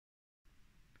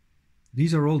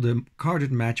These are all the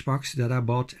carded Matchbox that I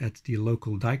bought at the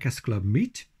local Diecast Club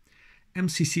meet.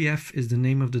 MCCF is the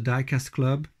name of the Diecast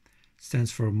Club. It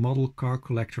stands for Model Car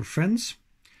Collector Friends.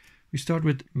 We start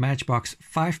with Matchbox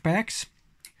 5-packs.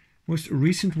 Most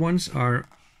recent ones are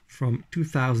from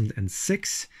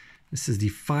 2006. This is the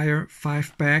Fire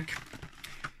 5-pack.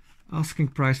 Asking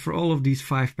price for all of these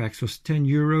 5-packs was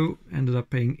 €10. Ended up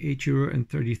paying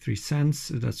 €8.33.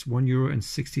 So that's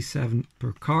 €1.67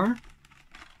 per car.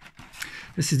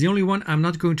 This is the only one I'm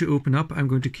not going to open up. I'm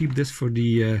going to keep this for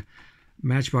the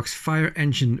Matchbox Fire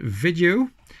Engine video.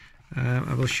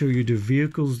 I will show you the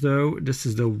vehicles though. This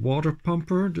is the water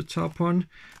pumper, the top one.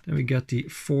 Then we got the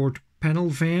Ford panel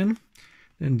van.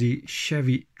 Then the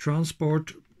Chevy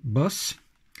transport bus.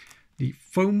 The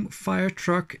foam fire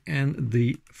truck and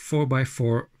the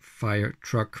 4x4 fire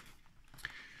truck.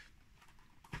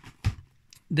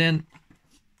 Then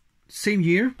same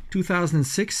year,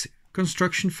 2006,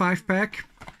 construction 5-pack.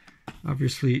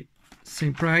 Obviously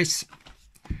same price.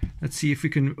 Let's see if we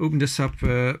can open this up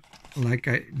like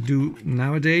I do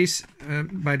nowadays.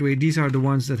 By the way, these are the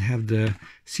ones that have the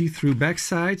see-through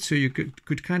backside, so you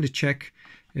could kind of check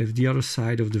if the other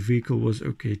side of the vehicle was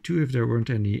okay too, if there weren't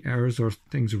any errors or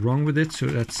things wrong with it. So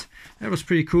that was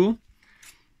pretty cool.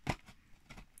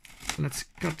 Let's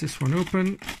cut this one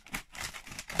open.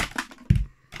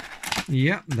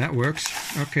 Yeah, that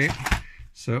works. Okay,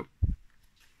 so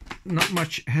not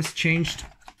much has changed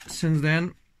since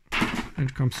then when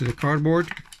it comes to the cardboard.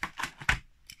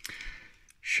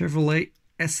 Chevrolet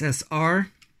SSR,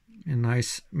 a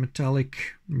nice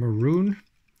metallic maroon.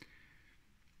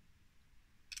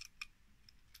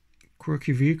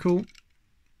 Quirky vehicle.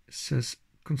 It says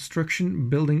construction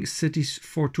building cities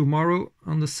for tomorrow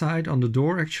on the side, on the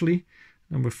door actually.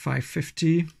 Number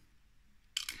 550.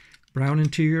 Brown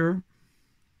interior.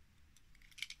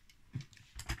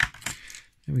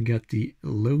 And we got the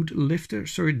load lifter,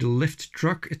 sorry, the lift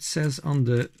truck, it says on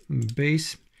the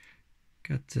base.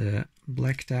 Got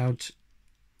blacked out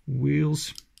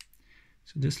wheels.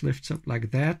 So this lifts up like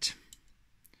that.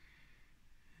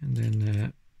 And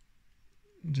then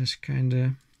just kind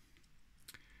of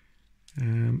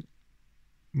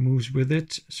moves with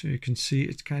it, so you can see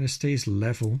it kind of stays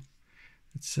level.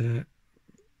 It's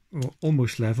well,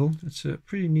 almost level. It's a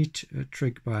pretty neat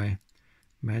trick by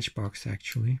Matchbox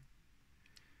actually.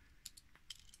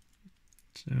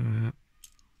 So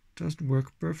doesn't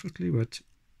work perfectly, but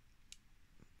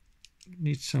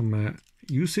needs some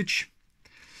usage.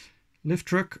 Lift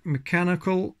truck,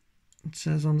 mechanical, it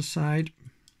says on the side.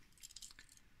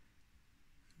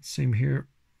 Same here.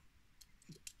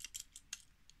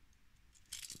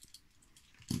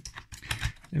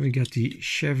 Then we got the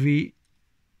Chevy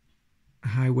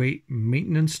highway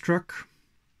maintenance truck.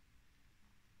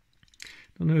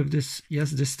 Don't know if this,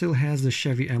 yes, this still has the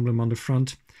Chevy emblem on the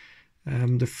front.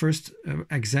 The first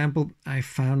example I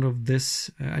found of this,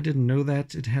 I didn't know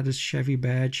that it had a Chevy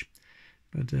badge,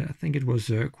 but I think it was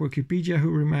Quirkypedia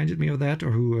who reminded me of that, or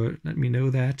who let me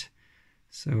know that.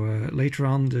 So later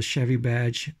on, the Chevy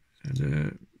badge,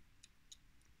 the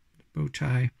bow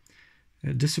tie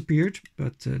disappeared,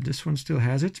 but this one still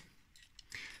has it.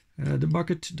 The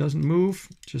bucket doesn't move,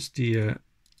 just the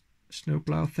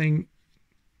snowplow thing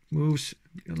moves.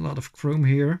 A lot of chrome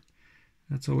here,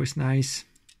 that's always nice.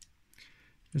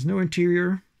 There's no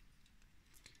interior.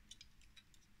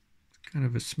 It's kind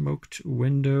of a smoked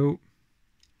window.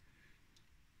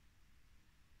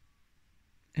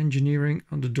 Engineering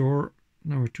on the door,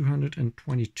 number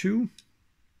 222.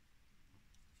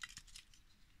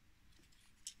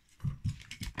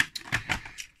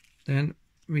 Then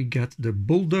we got the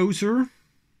bulldozer.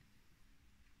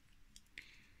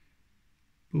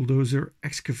 Bulldozer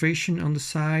excavation on the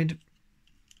side.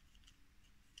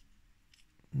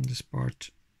 And this part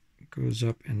goes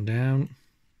up and down.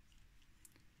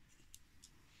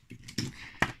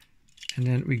 And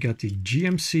then we got the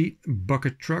GMC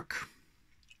bucket truck.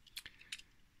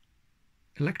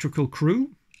 Electrical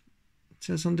crew, it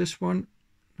says on this one.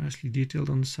 Nicely detailed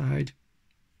on the side.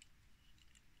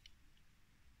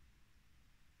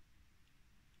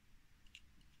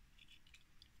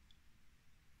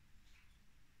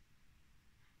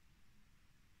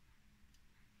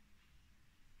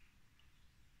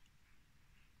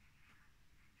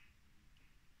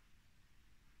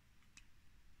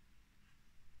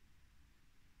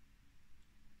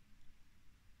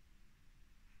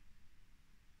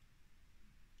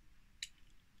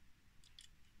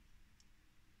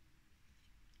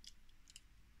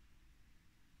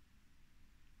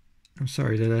 I'm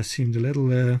sorry that I seemed a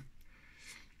little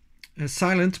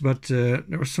silent, but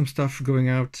there was some stuff going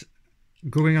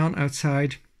on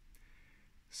outside.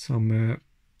 Some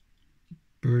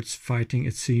Birds fighting,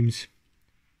 it seems.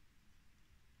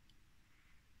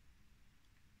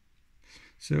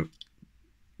 So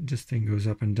this thing goes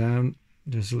up and down.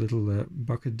 There's a little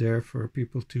bucket there for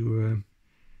people to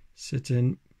sit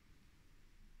in.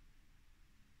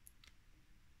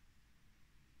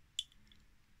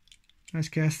 Nice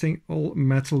casting, all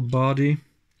metal body.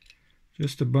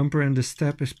 Just the bumper and the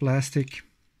step is plastic.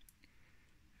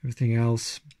 Everything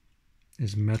else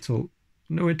is metal.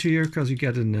 No interior because you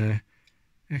get an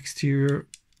exterior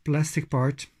plastic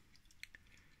part.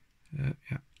 Yeah,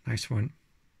 nice one.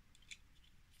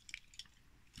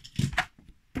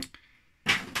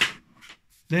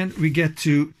 Then we get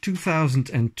to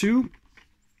 2002.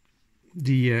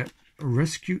 The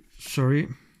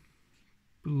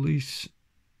Police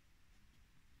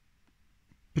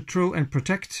Patrol and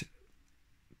Protect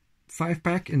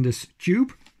 5-pack in this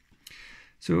tube.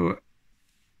 So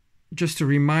just a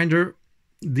reminder,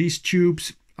 these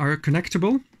tubes are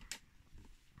connectable.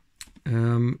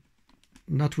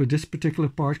 Not with this particular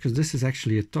part, because this is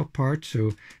actually a top part,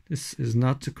 so this is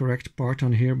not the correct part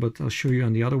on here, but I'll show you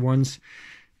on the other ones.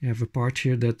 You have a part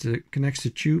here that connects the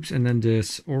tubes, and then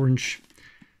this orange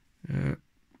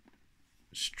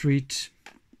street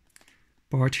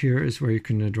part here is where you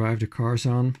can drive the cars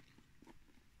on.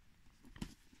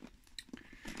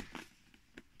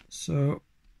 So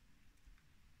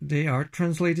they are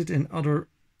translated in other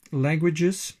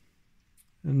languages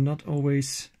and not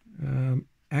always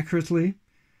accurately.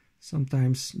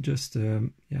 Sometimes just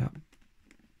yeah,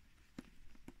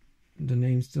 the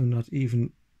names do not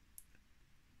even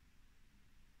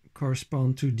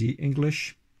correspond to the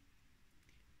English,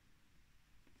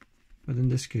 but in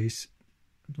this case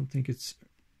I don't think it's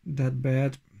that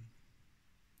bad.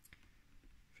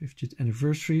 50th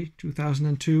anniversary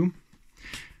 2002,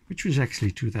 which was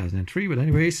actually 2003, but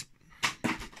anyways.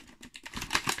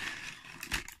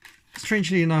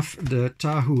 Strangely enough, the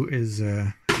Tahoe is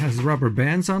has rubber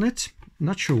bands on it.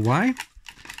 Not sure why.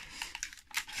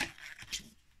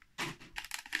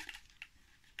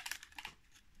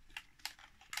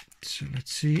 So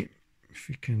let's see if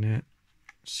we can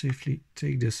safely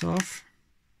take this off.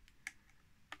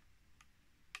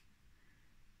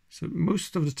 So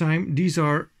most of the time these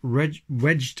are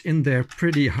wedged in there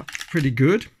pretty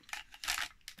good,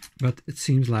 but it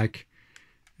seems like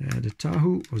the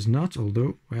Tahoe was not,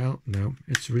 although, well, no,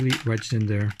 it's really wedged in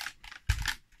there.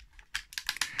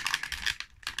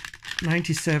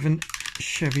 97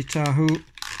 Chevy Tahoe.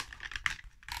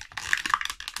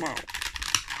 Wow.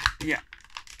 Yeah.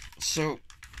 So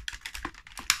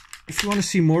if you want to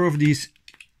see more of these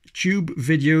tube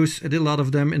videos, I did a lot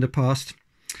of them in the past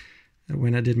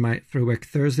when I did my Throwback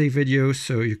Thursday videos,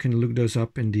 so you can look those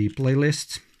up in the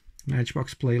playlist,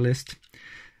 Matchbox playlist.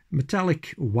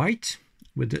 Metallic white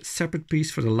with a separate piece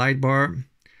for the light bar.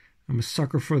 I'm a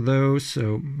sucker for those,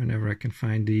 so whenever I can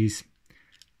find these,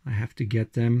 I have to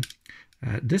get them.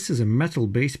 This is a metal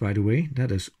base, by the way.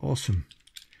 That is awesome.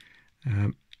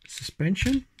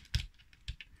 Suspension?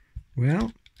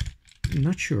 Well, I'm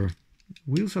not sure.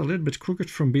 Wheels are a little bit crooked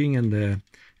from being in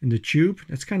the tube.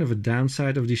 That's kind of a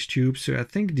downside of these tubes. So I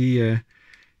think the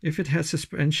if it has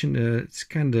suspension, it's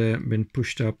kind of been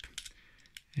pushed up.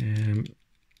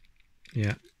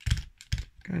 Yeah,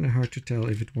 kind of hard to tell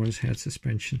if it once had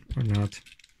suspension or not.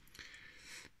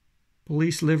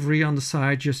 Police livery on the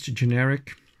side, just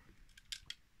generic.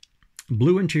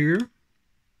 Blue interior.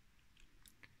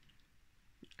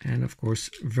 And of course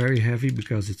very heavy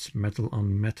because it's metal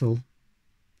on metal.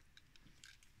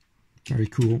 Very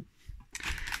cool.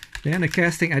 Then a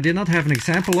casting I did not have an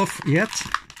example of yet.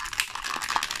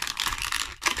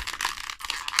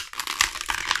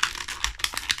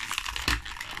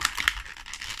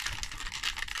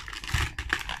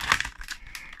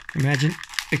 Imagine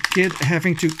a kid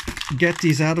having to get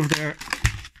these out of there.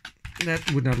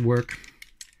 That would not work.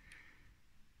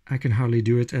 I can hardly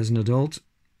do it as an adult.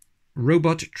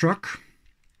 Robot truck.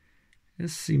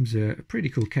 This seems a pretty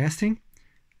cool casting.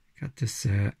 Got this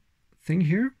thing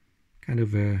here, kind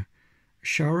of a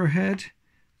shower head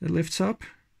that lifts up.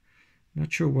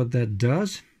 Not sure what that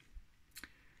does.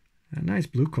 A nice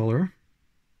blue color.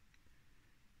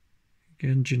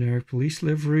 Again, generic police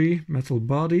livery, metal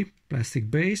body,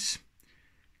 plastic base.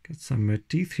 Got some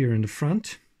teeth here in the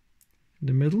front, in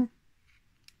the middle.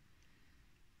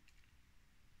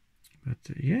 But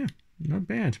yeah, not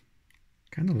bad.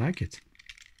 Kind of like it.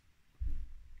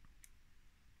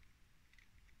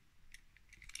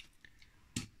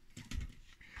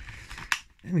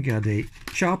 And we got a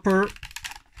chopper.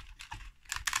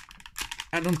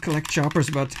 I don't collect choppers,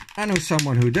 but I know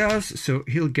someone who does, so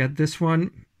he'll get this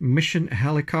one. Mission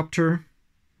helicopter.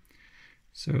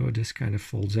 So this kind of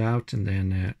folds out and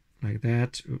then like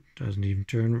that. Ooh, doesn't even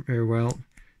turn very well.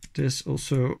 This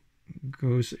also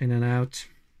goes in and out.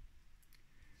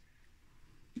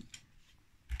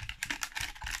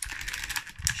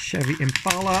 Chevy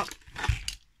Impala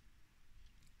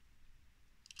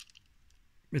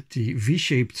with the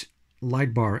V-shaped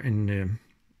light bar in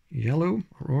yellow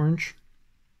or orange.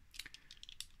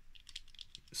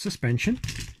 Suspension,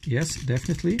 yes,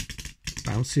 definitely.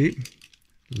 Bouncy,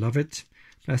 love it.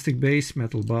 Plastic base,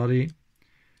 metal body.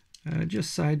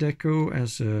 Just side deco,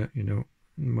 as you know,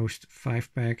 in most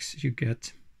 5-packs you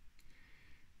get.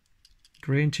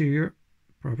 Gray interior,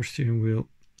 proper steering wheel.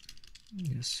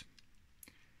 Yes,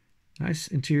 nice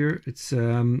interior. It's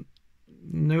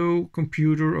no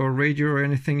computer or radio or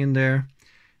anything in there.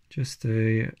 Just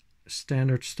a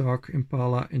standard stock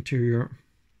Impala interior.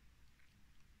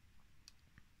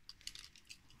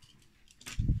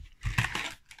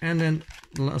 And then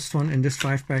the last one in this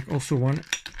 5-pack, also one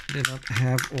that I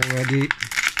have already.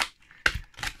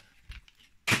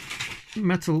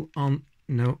 Metal on,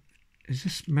 no, is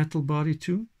this metal body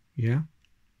too? Yeah,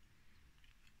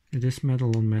 it is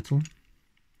metal on metal.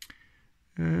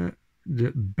 The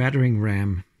battering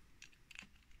ram,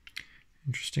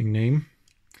 interesting name.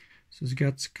 So it's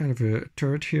got kind of a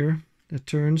turret here that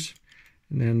turns,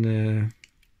 and then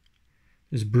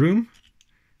this broom.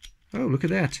 Oh, look at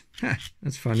that. Ha,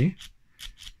 that's funny.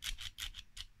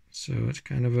 So it's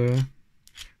kind of a... Well,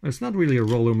 it's not really a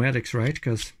roll-o-matics, right?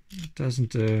 Because it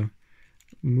doesn't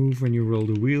move when you roll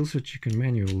the wheels, but you can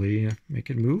manually make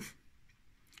it move.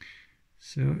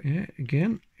 So, yeah,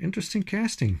 again, interesting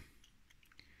casting.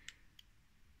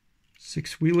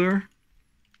 6-wheeler.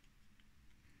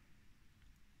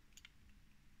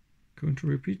 Going to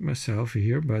repeat myself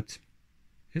here, but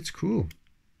it's cool.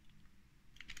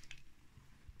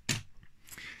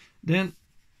 Then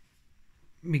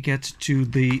we get to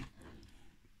the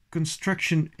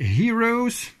Construction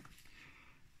Heroes.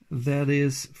 That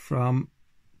is from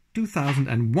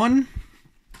 2001.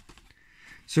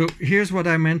 So here's what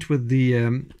I meant with the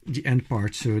end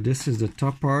part. So this is the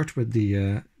top part with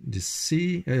the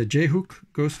J hook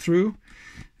goes through,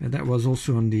 and that was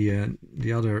also on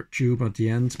the other tube at the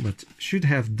end, but should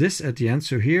have this at the end.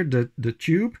 So here the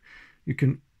tube, you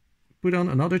can put on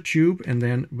another tube, and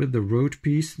then with the road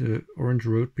piece, the orange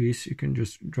road piece, you can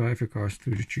just drive your cars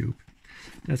through the tube.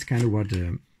 That's kind of what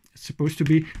it's supposed to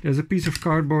be. There's a piece of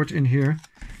cardboard in here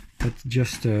that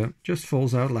just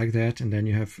falls out like that, and then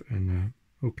you have an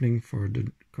opening for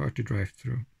the car to drive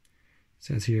through. It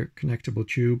says here, connectable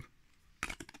tube.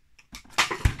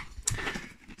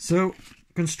 So,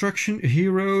 Construction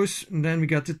Heroes, and then we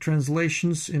got the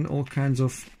translations in all kinds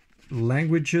of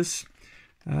languages.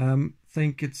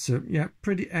 Think it's yeah,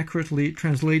 pretty accurately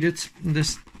translated in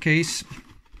this case.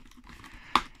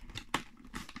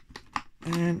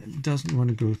 And it doesn't want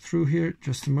to go through here.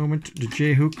 Just a moment. The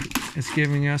J hook is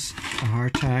giving us a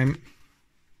hard time.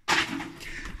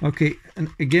 Okay, and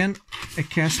again, a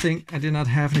casting I did not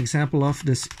have an example of,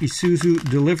 this Isuzu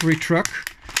delivery truck.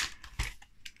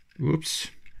 Whoops,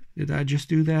 did I just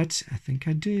do that? I think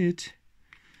I did.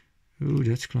 Oh,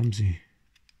 that's clumsy.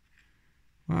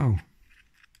 Wow.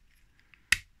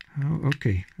 Oh,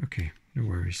 okay, no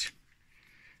worries.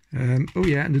 Oh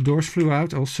yeah, and the doors flew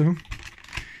out also.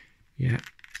 Yeah,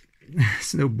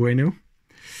 it's no bueno.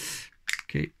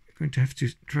 Okay, I'm going to have to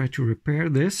try to repair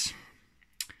this.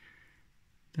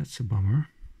 That's a bummer.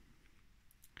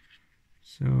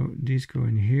 So these go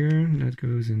in here, that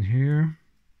goes in here.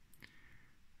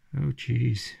 Oh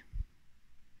geez.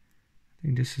 I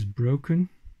think this is broken.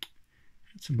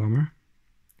 That's a bummer.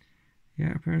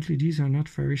 Yeah, apparently these are not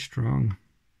very strong.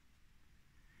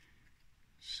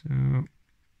 So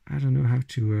I don't know how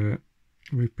to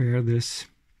repair this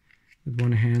with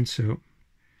one hand. So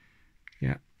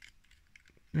yeah,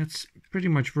 that's pretty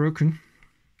much broken.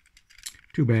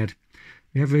 Too bad.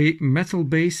 We have a metal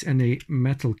base and a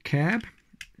metal cab,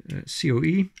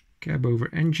 COE, cab over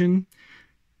engine.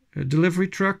 A delivery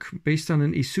truck based on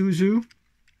an Isuzu.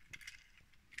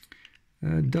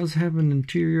 Does have an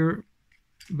interior,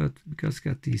 but because it's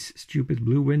got these stupid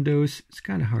blue windows, it's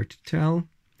kind of hard to tell.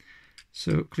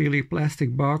 So clearly a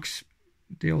plastic box.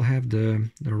 They all have the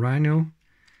rhino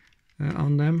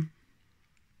on them.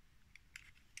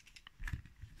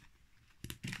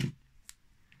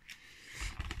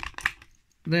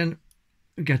 Then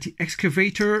we got the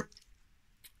excavator.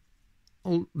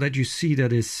 All that you see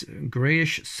that is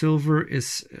grayish silver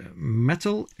is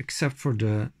metal, except for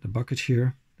the bucket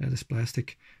here, that is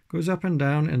plastic. Goes up and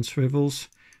down and swivels.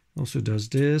 Also does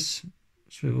this,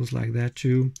 swivels like that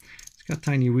too. It's got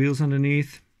tiny wheels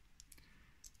underneath.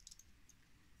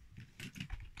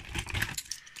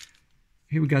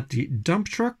 Here we got the dump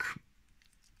truck.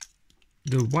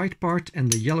 The white part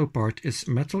and the yellow part is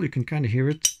metal. You can kind of hear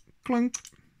it clunk.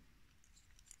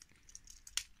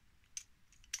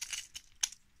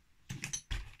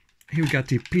 Here we got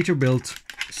the Peterbilt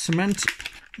cement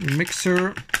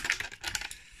mixer.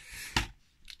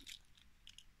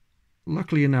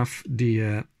 Luckily enough,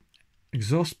 the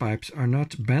exhaust pipes are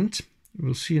not bent.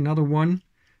 We'll see another one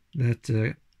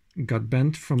that got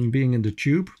bent from being in the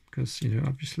tube, because, you know,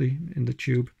 obviously in the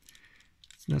tube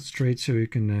it's not straight, so you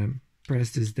can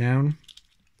press this down.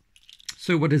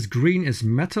 So what is green is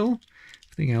metal,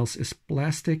 everything else is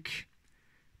plastic.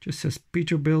 Just says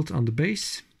Peterbilt on the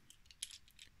base.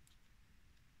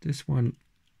 This one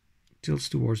tilts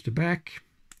towards the back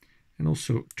and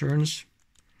also turns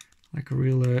like a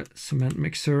real cement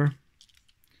mixer.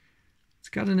 It's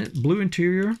got a blue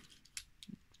interior.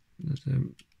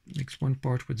 That makes one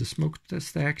part with the smoke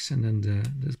stacks, and then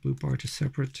this blue part is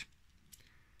separate.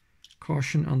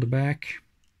 Caution on the back.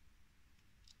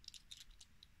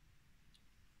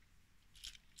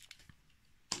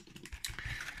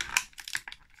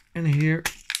 And here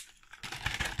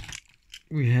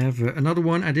we have another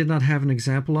one I did not have an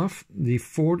example of, the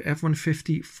Ford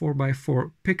F-150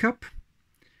 4x4 pickup.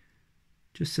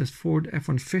 Just says Ford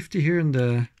F-150 here in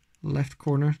the left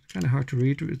corner. Kind of hard to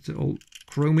read. It's all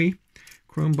chromey.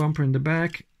 Chrome bumper in the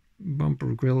back,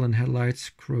 bumper, grille and headlights,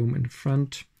 chrome in the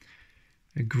front.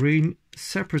 A green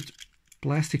separate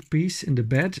plastic piece in the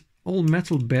bed. All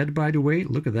metal bed, by the way.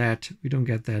 Look at that. We don't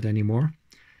get that anymore.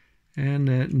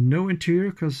 And no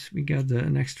interior, because we got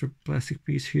an extra plastic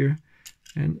piece here.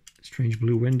 And strange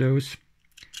blue windows.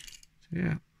 So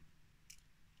yeah,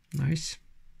 nice.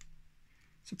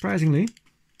 Surprisingly.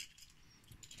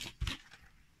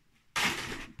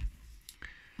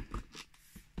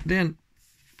 Then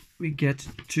we get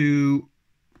to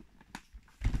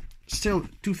still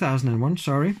 2001,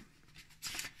 sorry.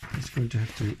 I'm just going to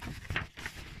have to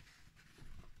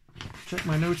check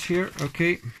my notes here.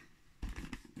 Okay.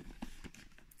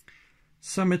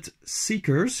 Summit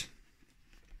Seekers,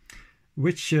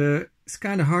 which is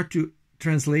kind of hard to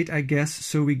translate, I guess,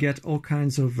 so we get all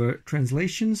kinds of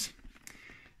translations.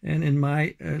 And in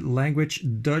my language,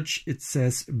 Dutch, it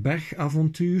says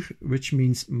Bergavontuur, which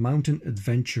means mountain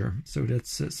adventure. So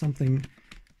that's something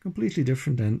completely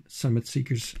different than Summit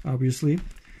Seekers, obviously.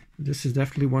 This is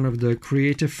definitely one of the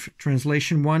creative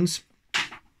translation ones.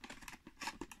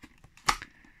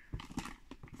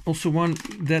 Also one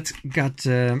that's got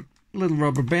a little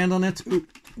rubber band on it. Ooh,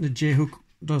 the J-hook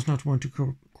does not want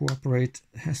to cooperate.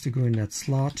 It has to go in that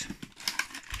slot.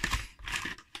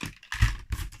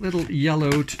 Little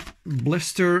yellowed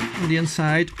blister on the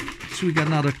inside. So we got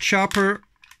another chopper.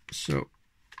 So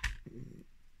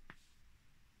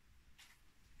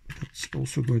that's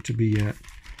also going to be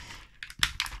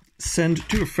sent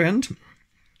to a friend.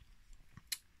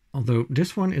 Although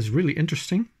this one is really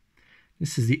interesting.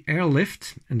 This is the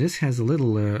airlift, and this has a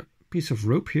little piece of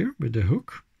rope here with the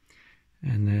hook.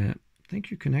 And I think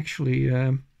you can actually,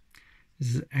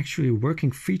 this is actually a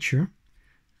working feature.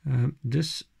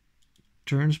 This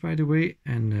turns, by the way,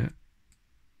 and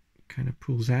kind of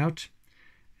pulls out.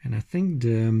 And I think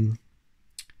the,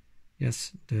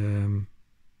 yes, the,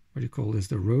 what do you call this,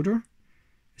 the rotor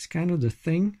is kind of the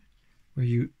thing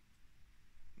where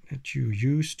that you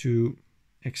use to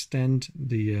extend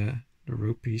the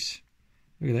rope piece.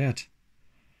 Look at that.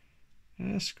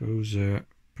 This goes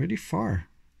pretty far,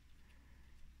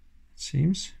 it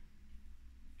seems.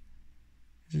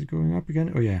 Is it going up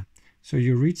again? Oh yeah. So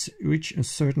you reach a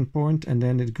certain point and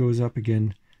then it goes up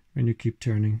again when you keep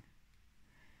turning.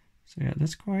 So yeah,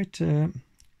 that's quite a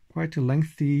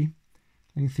lengthy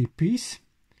piece.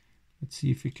 Let's see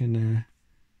if we can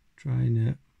try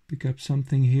and pick up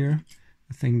something here.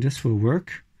 I think this will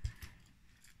work.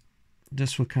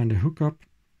 This will kind of hook up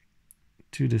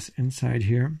to this inside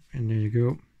here, and there you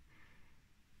go.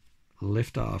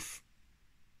 Lift off.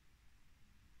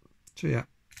 So yeah,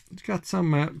 it's got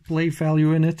some play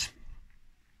value in it.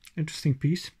 Interesting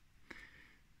piece.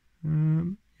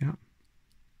 Yeah,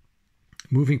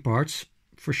 moving parts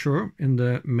for sure in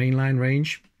the mainline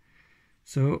range.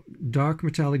 So dark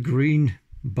metallic green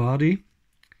body.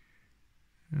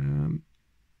 Well,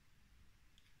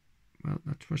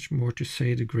 not much more to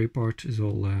say. The gray part is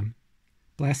all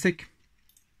plastic.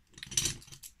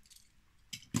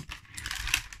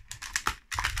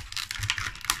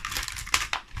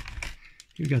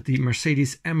 You got the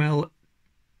Mercedes ML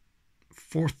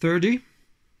 430.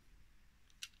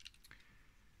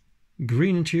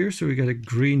 Green interior, so we got a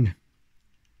green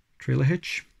trailer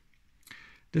hitch.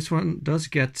 This one does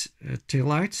get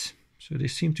taillights, so they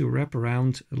seem to wrap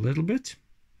around a little bit.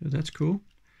 So that's cool.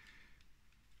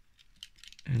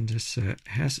 And this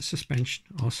has a suspension.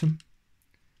 Awesome.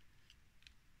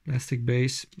 Plastic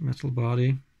base, metal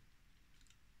body.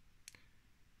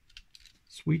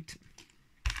 Sweet.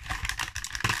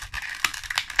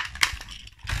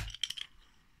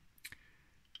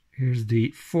 Here's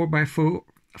the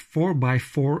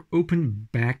 4x4 open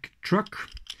back truck.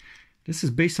 This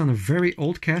is based on a very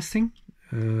old casting,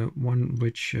 one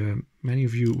which many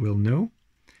of you will know.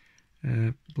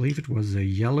 I believe it was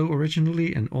yellow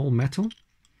originally and all metal.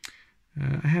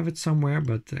 I have it somewhere,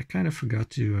 but I kind of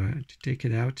forgot to take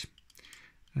it out.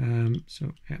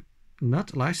 So yeah,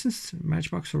 not licensed,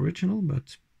 Matchbox original,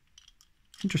 but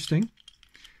interesting.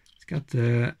 It's got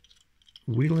the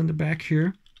wheel in the back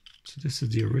here. So this is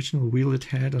the original wheel it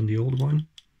had on the old one.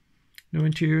 No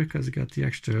interior because it got the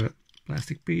extra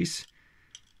plastic piece.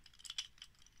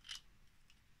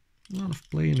 A lot of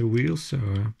play in the wheels, so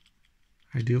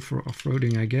ideal for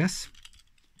off-roading, I guess.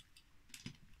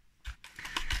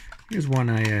 Here's one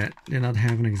I did not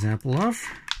have an example of.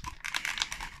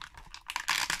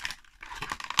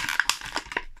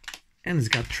 And it's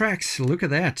got tracks, look at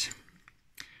that.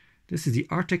 This is the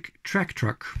Arctic track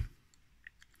truck.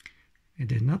 I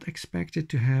did not expect it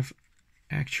to have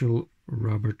actual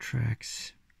rubber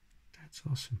tracks. That's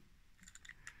awesome.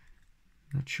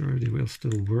 Not sure they will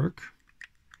still work.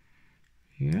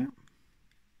 Yeah,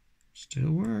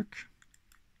 still work.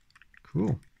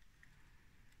 Cool.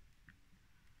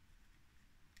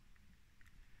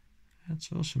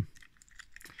 That's awesome.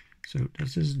 So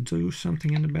does this do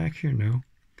something in the back here? No.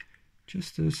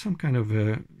 Just some kind of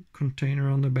a container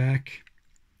on the back.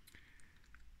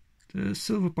 The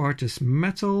silver part is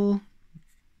metal,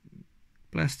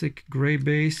 plastic gray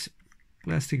base,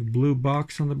 plastic blue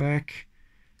box on the back.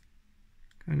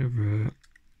 Kind of a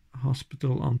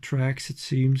hospital on tracks, it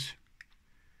seems.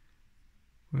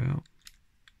 Well,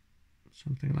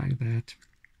 something like that.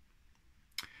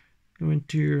 No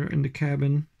interior in the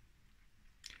cabin.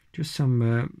 Just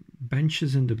some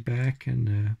benches in the back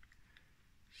and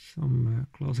some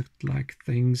closet-like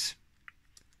things.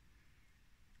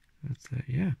 But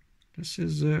yeah, this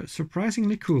is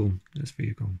surprisingly cool, this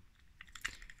vehicle.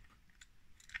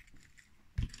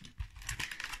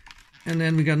 And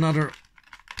then we got another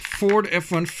Ford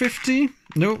F-150.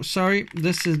 No, sorry,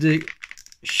 this is the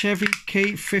Chevy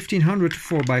K1500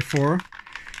 4x4.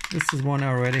 This is one I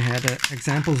already had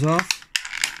examples of.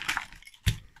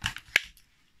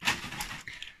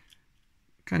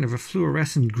 Kind of a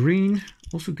fluorescent green.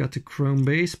 Also got the chrome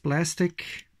base,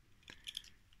 plastic.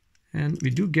 And we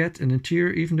do get an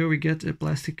interior, even though we get a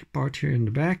plastic part here in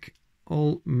the back.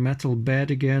 All metal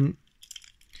bed again.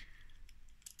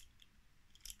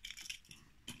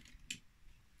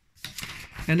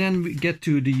 And then we get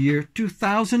to the year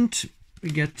 2000.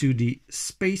 We get to the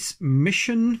space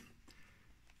mission.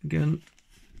 Again,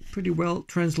 pretty well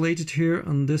translated here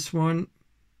on this one.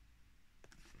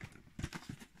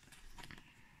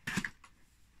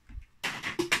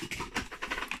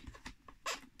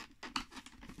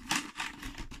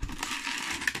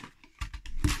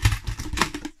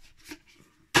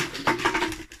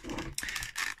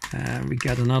 We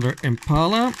got another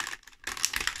Impala.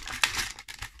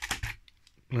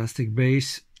 Plastic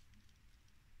base.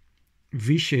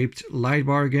 V-shaped light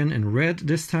bar again in red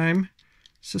this time.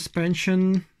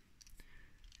 Suspension.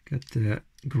 Got the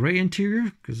gray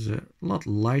interior because a lot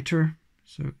lighter.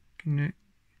 So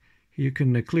you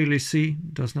can clearly see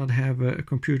does not have a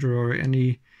computer or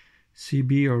any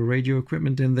CB or radio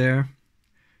equipment in there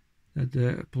that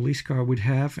the police car would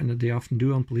have and that they often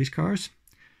do on police cars.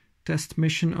 Test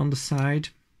mission on the side,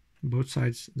 both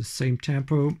sides the same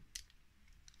tempo.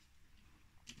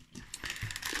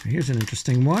 Here's an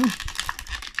interesting one.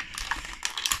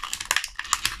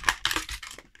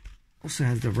 Also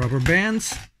has the rubber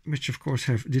bands, which of course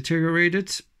have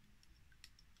deteriorated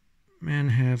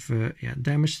and have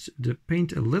damaged the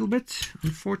paint a little bit,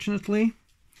 unfortunately.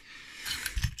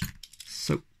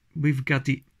 So we've got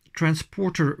the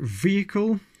transporter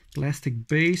vehicle, plastic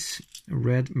base,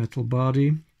 red metal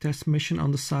body, test mission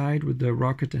on the side with the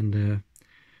rocket and the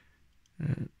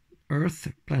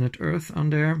planet Earth on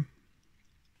there.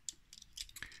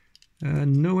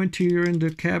 No interior in the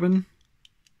cabin.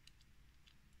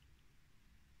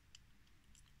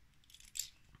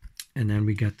 And then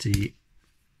we got the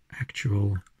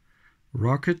actual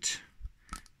rocket.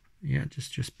 Yeah,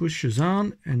 just pushes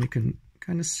on and you can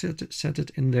kind of set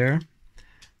it in there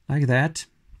like that.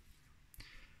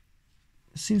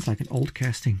 It seems like an old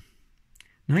casting.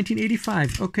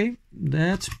 1985. Okay,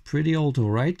 that's pretty old, all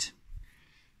right.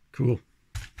 Cool.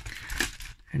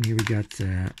 And here we got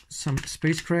some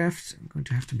spacecraft. I'm going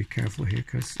to have to be careful here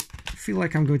because I feel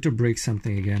like I'm going to break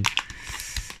something again.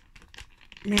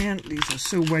 Man, these are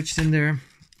so wedged in there.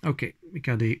 Okay, we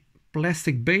got a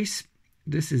plastic base.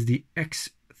 This is the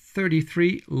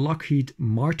X33 Lockheed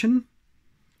Martin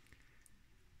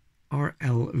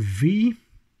RLV.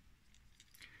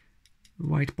 The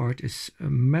white part is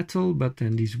metal, but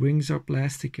then these wings are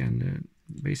plastic and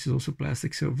the base is also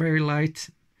plastic, so very light,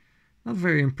 not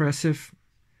very impressive.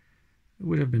 It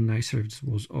would have been nicer if this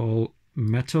was all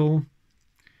metal.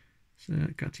 So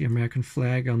got the American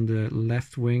flag on the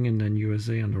left wing and then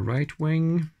USA on the right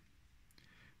wing.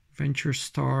 Venture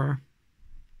Star.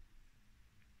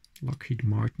 Lockheed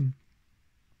Martin.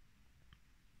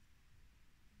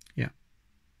 Yeah.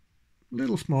 A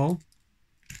little small.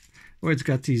 Oh, it's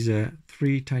got these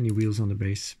 3 tiny wheels on the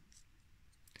base.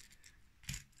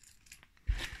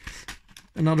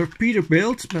 Another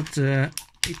Peterbilt, but a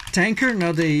tanker,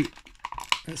 not a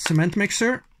cement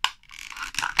mixer.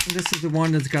 This is the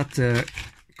one that's got the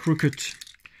crooked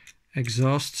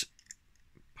exhaust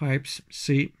pipes,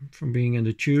 see, from being in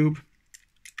the tube.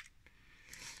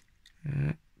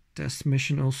 Test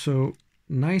mission also,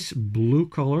 nice blue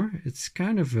color. It's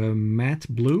kind of a matte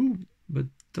blue, but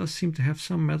does seem to have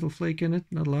some metal flake in it,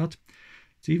 not a lot.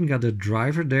 It's even got the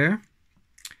driver there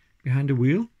behind the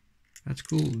wheel. That's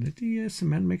cool. Did the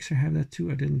cement mixer have that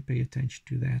too? I didn't pay attention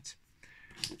to that.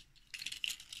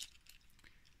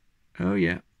 Oh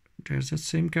yeah, there's that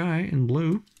same guy in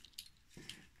blue.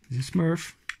 He's a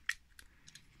Smurf.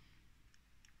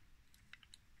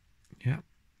 Yeah.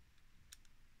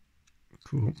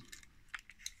 Cool.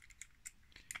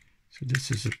 So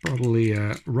this is probably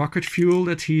rocket fuel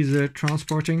that he's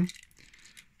transporting.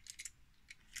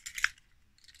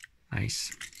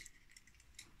 Nice.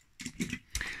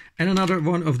 And another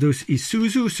one of those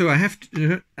Isuzu. So I have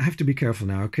to be careful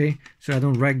now, okay? So I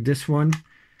don't wreck this one.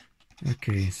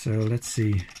 Okay, so let's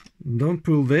see. Don't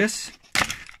pull this.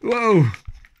 Whoa!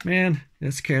 Man,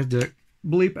 that scared the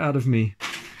bleep out of me.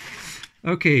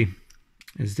 Okay.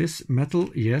 Is this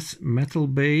metal? Yes, metal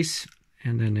base.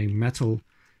 And then a metal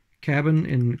cabin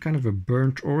in kind of a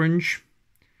burnt orange.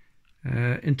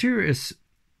 Interior is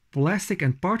plastic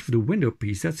and part of the window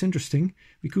piece. That's interesting.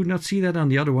 We could not see that on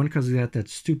the other one because it had that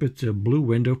stupid blue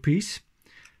window piece.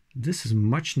 This is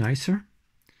much nicer.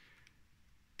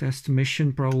 Test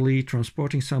mission, probably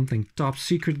transporting something top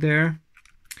secret there.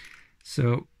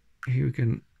 So here we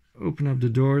can open up the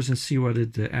doors and see what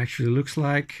it actually looks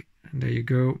like. And there you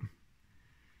go.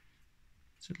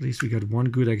 So at least we got one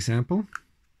good example.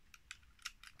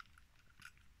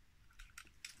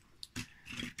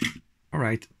 All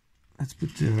right, let's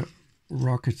put the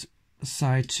rocket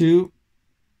aside too.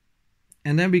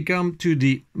 And then we come to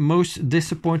the most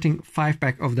disappointing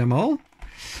 5-pack of them all.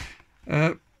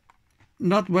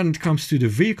 Not when it comes to the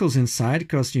vehicles inside,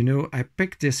 because, you know, I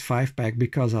picked this 5-pack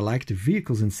because I like the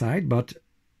vehicles inside, but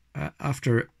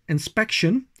after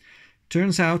inspection,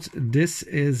 turns out this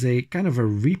is a kind of a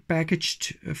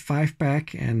repackaged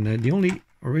 5-pack, and the only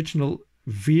original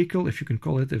vehicle, if you can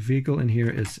call it a vehicle, in here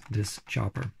is this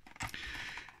chopper.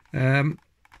 You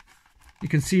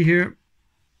can see here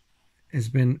it's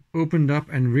been opened up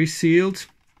and resealed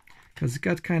because it's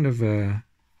got kind of a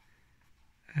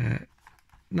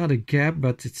not a gap,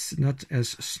 but it's not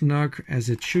as snug as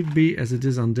it should be, as it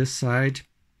is on this side.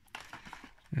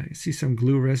 You see some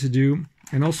glue residue.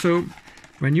 And also,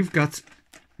 when you've got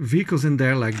vehicles in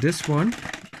there like this one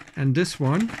and this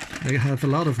one, they have a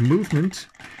lot of movement.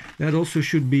 That also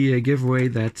should be a giveaway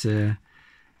that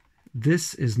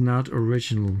this is not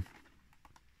original.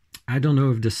 I don't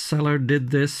know if the seller did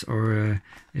this or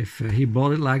if he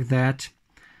bought it like that.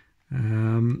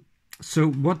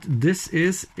 So what this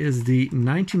is the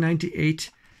 1998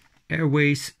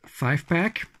 Airways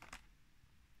 5-pack.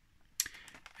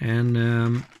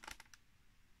 And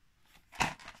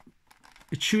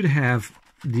it should have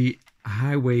the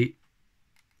highway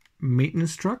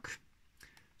maintenance truck.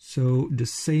 So the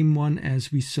same one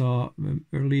as we saw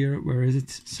earlier. Where is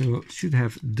it? So it should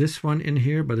have this one in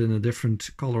here, but in a different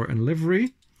color and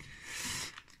livery.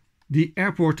 The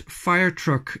airport fire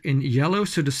truck in yellow,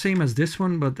 so the same as this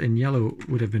one, but in yellow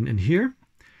would have been in here.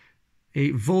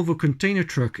 A Volvo container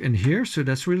truck in here, so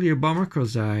that's really a bummer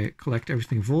because I collect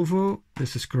everything Volvo.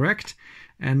 This is correct.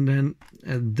 And then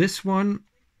this one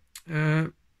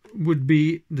would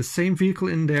be the same vehicle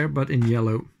in there, but in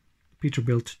yellow.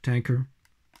 Peterbilt tanker.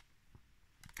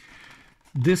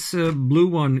 This blue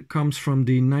one comes from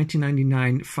the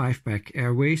 1999 5-pack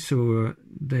Airway, so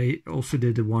they also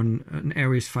did an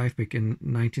Airways 5-pack in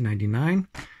 1999.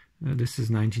 This is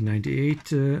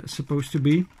 1998 supposed to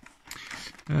be.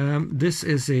 This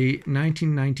is a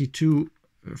 1992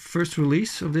 first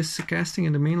release of this casting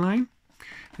in the main line.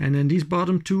 And then these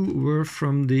bottom two were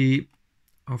from the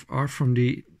are from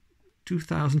the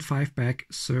 2005 pack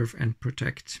Serve and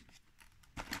Protect.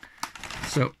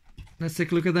 So let's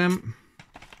take a look at them.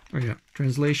 Oh yeah,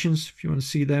 translations, if you want to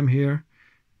see them here,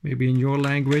 maybe in your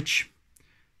language.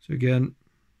 So again,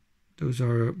 those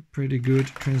are pretty good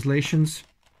translations.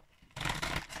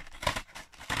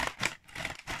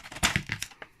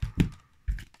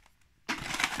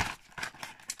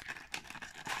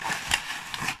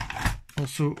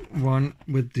 Also one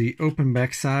with the open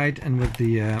back side and with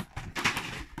the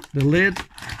lid.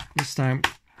 This time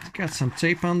got some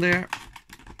tape on there.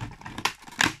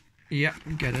 Yeah,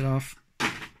 get it off.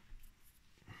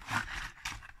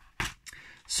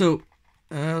 So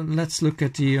let's look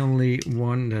at the only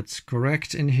one that's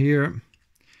correct in here.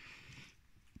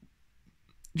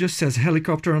 Just says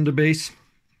helicopter on the base.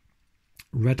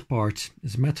 Red part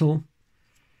is metal,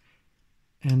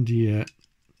 and the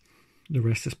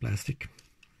rest is plastic.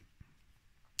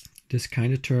 This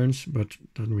kind of turns, but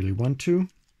doesn't really want to.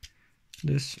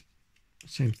 This,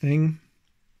 same thing.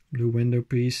 Blue window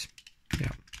piece.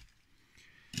 Yeah.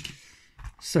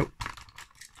 So,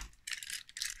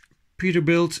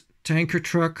 Peterbilt tanker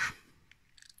truck.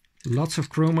 Lots of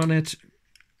chrome on it.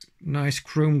 Nice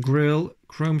chrome grille,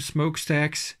 chrome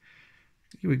smokestacks.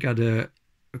 We got a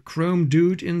chrome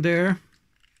dude in there.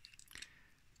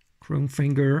 Chrome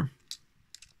finger.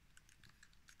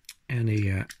 And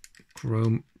a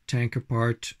chrome tanker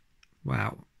part.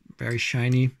 Wow, very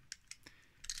shiny.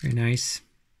 Very nice.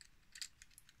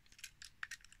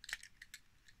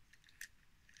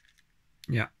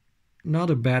 Yeah,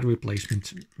 not a bad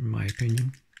replacement in my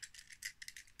opinion.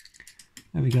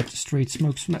 And we got the straight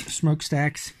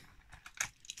smokestacks.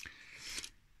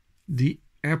 The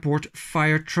airport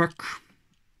fire truck,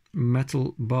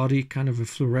 metal body, kind of a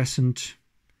fluorescent,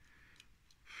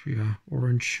 yeah,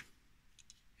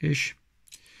 orange-ish.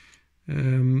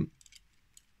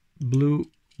 Blue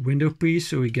window piece,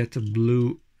 so we get the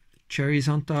blue cherries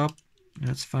on top.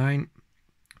 That's fine.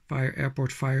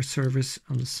 Airport fire service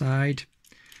on the side.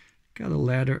 Got a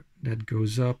ladder that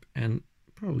goes up and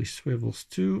probably swivels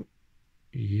too.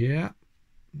 Yeah,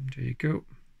 there you go.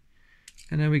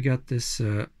 And then we got this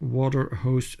water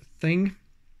hose thing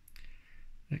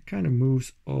that kind of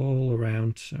moves all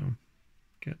around, so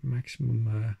get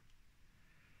maximum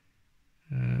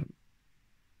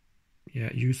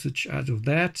usage out of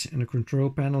that. And a control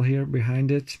panel here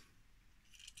behind it.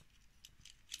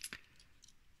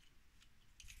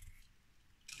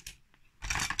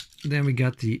 Then we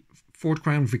got the Ford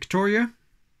Crown Victoria.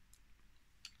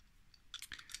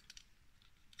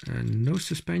 No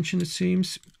suspension, it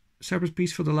seems. Separate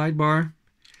piece for the light bar.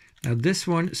 Now this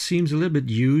one seems a little bit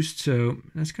used, so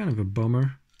that's kind of a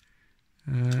bummer.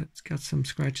 It's got some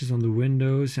scratches on the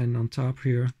windows and on top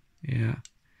here. Yeah,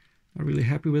 not really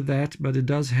happy with that, but it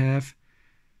does have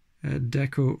a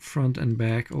deco front and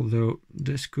back, although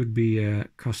this could be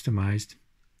customized.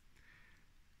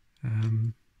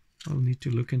 I'll need to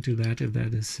look into that if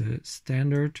that is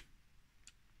standard.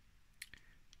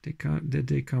 Did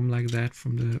they come like that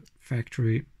from the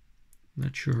factory?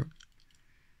 Not sure,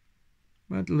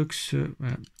 but it looks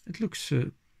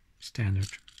standard.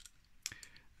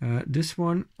 This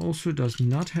one also does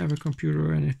not have a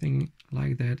computer or anything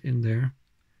like that in there.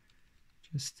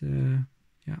 Just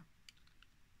yeah,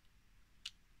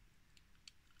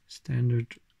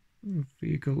 standard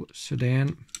vehicle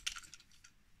sedan.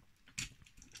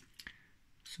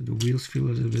 So the wheels feel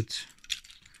a little bit,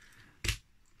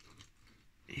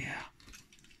 yeah,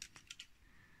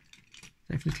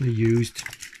 definitely used.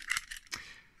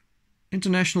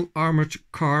 International armored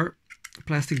car,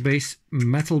 plastic base,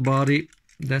 metal body.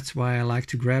 That's why I like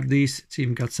to grab these. It's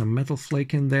even got some metal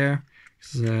flake in there.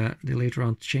 They later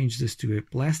on changed this to a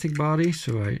plastic body,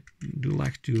 so I do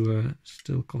like to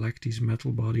still collect these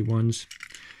metal body ones.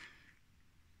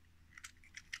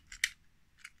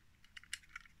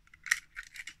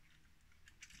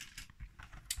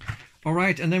 All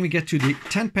right, and then we get to the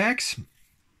 10 packs.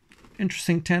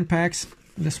 Interesting 10 packs.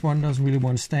 This one doesn't really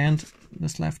want to stand,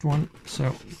 this left one.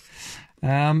 So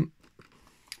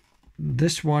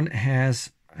this one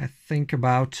has, I think,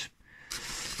 about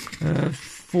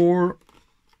 4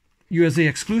 USA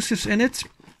exclusives in it.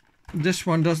 This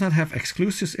one does not have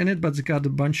exclusives in it, but it's got a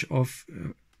bunch of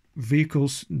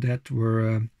vehicles that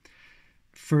were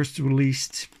first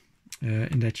released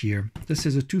in that year. This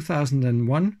is a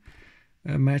 2001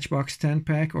 Matchbox 10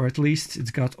 pack, or at least it's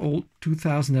got all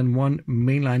 2001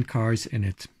 mainline cars in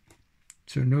it.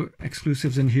 So no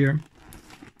exclusives in here.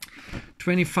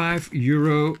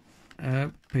 €25,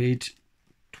 paid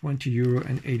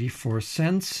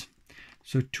 €20.84.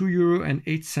 So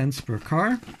 €2.08 per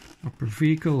car, or per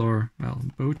vehicle, or well,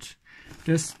 boat.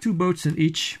 There's 2 boats in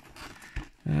each.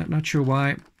 Not sure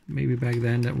why. Maybe back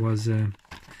then that was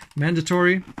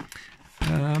mandatory.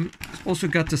 Also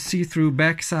got the see-through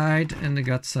backside, and they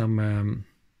got some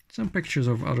pictures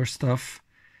of other stuff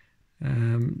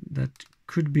that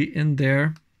could be in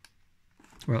there.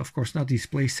 Well, of course, not these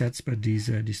play sets, but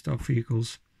these stock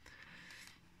vehicles.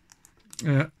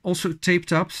 Also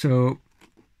taped up, so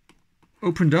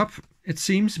opened up, it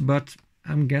seems, but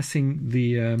I'm guessing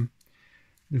the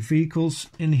vehicles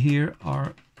in here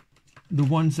are the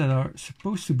ones that are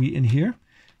supposed to be in here,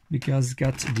 because it's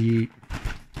got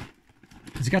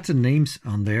the names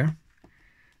on there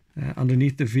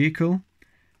underneath the vehicle,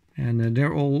 and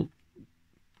they're all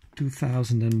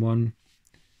 2001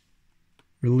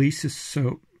 releases,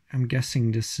 so I'm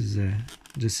guessing this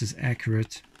is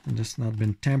accurate and has not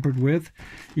been tampered with,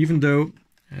 even though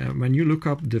when you look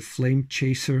up the Flame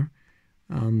Chaser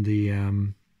on the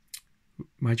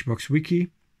Matchbox wiki,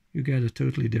 you get a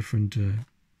totally different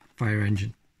fire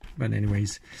engine. But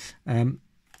anyways,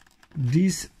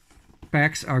 these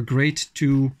packs are great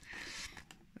to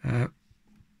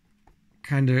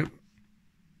kind of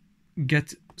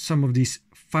get some of these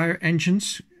fire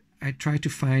engines. I tried to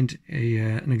find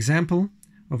an example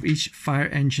of each fire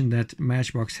engine that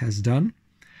Matchbox has done,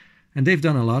 and they've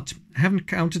done a lot. I haven't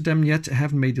counted them yet, I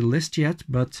haven't made a list yet,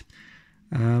 but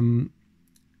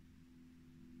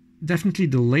definitely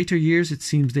the later years, it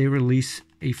seems they release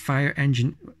a fire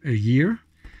engine a year.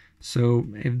 So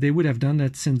if they would have done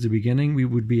that since the beginning, we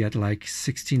would be at like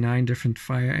 69 different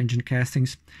fire engine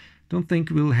castings. Don't think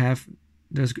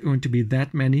there's going to be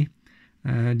that many.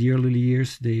 The early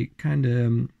years, they kind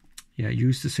of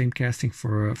used the same casting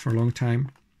for a long time.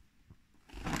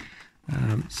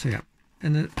 So yeah,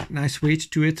 and a nice weight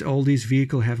to it. All these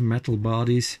vehicles have metal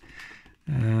bodies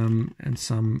and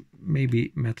some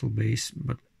maybe metal base,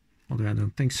 but although I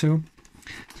don't think so.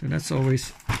 So that's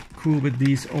always cool with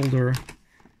these older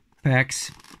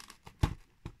packs.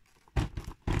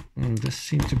 This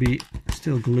seems to be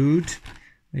still glued.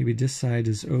 Maybe this side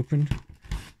is open.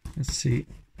 Let's see.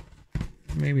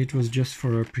 Maybe it was just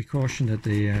for a precaution that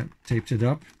they taped it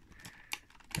up.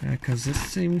 Because this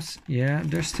seems, yeah,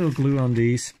 there's still glue on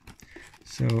these.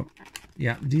 So,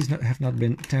 yeah, these have not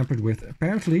been tampered with.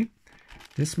 Apparently,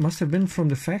 this must have been from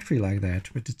the factory like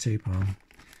that, with the tape on.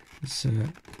 It's,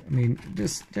 I mean,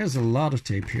 there's a lot of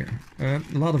tape here. A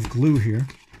lot of glue here.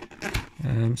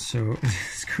 So,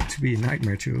 it's going to be a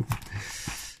nightmare to open.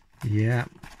 Yeah,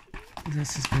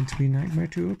 this is going to be a nightmare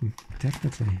to open.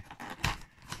 Definitely.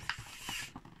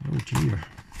 Oh dear.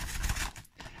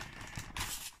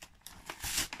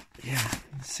 Yeah,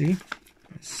 see,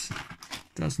 this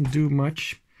doesn't do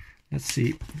much. Let's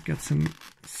see, got some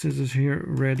scissors here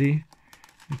ready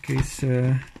in case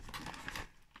I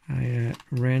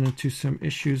ran into some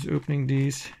issues opening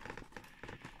these.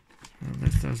 Well,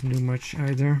 that doesn't do much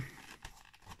either.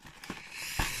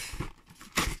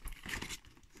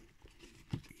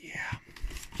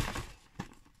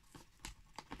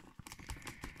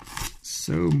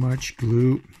 So much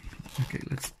glue. Okay,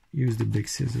 let's use the big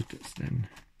scissors then.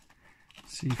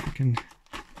 See if we can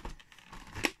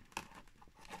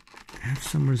have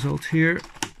some result here.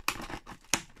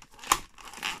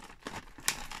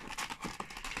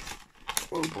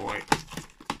 Oh boy.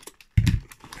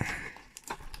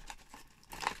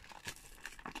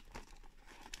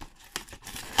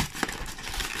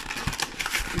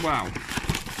 Wow.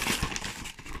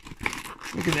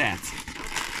 Look at that.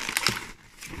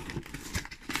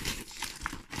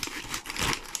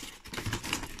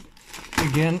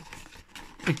 Again,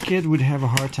 a kid would have a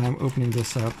hard time opening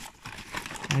this up.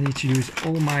 I need to use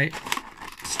all my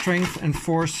strength and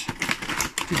force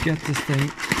to get this thing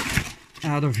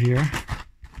out of here.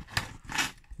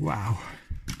 Wow.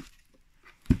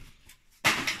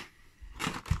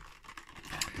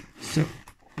 So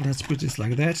let's put this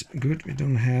like that. Good, we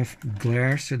don't have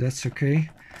glare, so that's okay.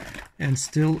 And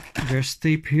still there's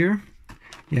tape here.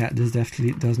 Yeah, this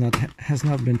definitely has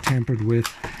not been tampered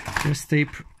with. There's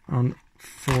tape on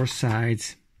 4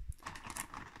 sides.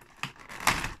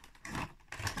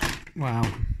 Wow.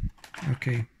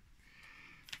 Okay.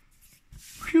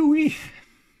 Phew-wee.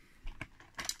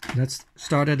 Let's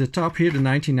start at the top here. The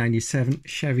 1997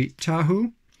 Chevy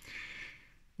Tahoe.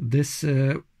 This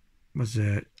was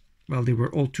well, they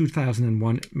were all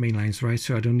 2001 mainlines, right?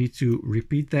 So I don't need to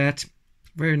repeat that.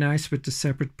 Very nice with the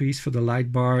separate piece for the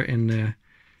light bar in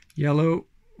yellow,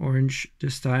 orange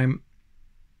this time.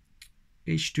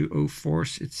 H2O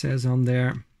Force, it says on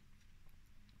there.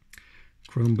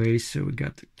 Chrome base, so we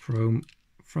got the chrome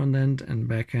front end and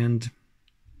back end.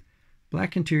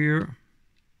 Black interior.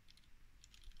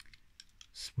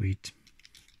 Sweet.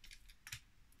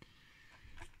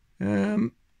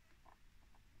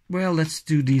 Well, let's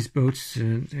do these boats.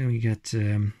 And we get,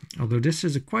 although this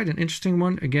is quite an interesting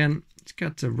one. Again, it's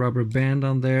got a rubber band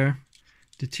on there,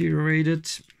 deteriorated.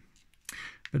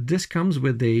 But this comes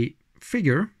with a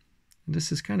figure.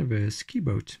 This is kind of a ski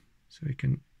boat. So you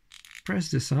can press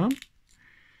this on.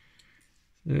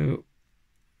 So,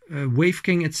 Wave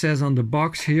King it says on the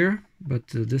box here, but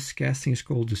this casting is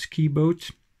called the ski boat.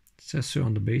 It says so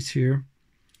on the base here.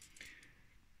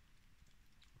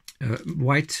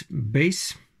 White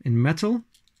base in metal,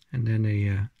 and then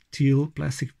a teal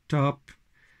plastic top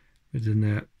with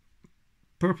a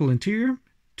purple interior.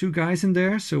 Two guys in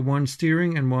there, so one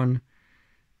steering and one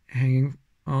hanging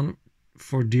on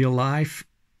for dear life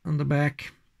on the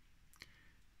back.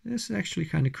 This is actually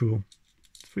kind of cool.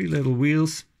 3 little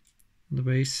wheels on the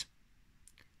base.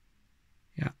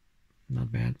 Yeah,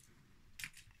 not bad.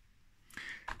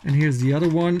 And here's the other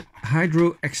one,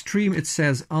 Hydro Extreme, it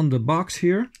says on the box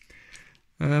here.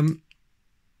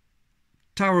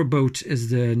 Tower Boat is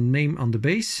the name on the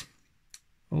base,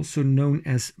 also known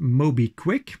as Moby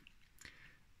Quick.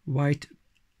 White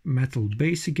metal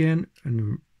base again,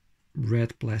 and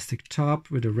red plastic top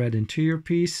with a red interior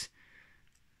piece.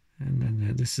 And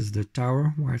then this is the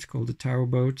tower, why it's called the Tower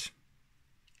Boat.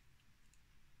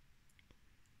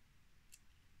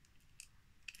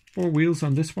 4 wheels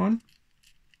on this one.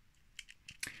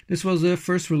 This was the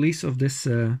first release of this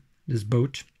this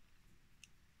boat.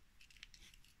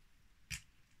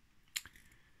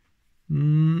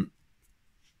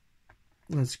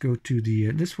 Let's go to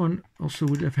the this one also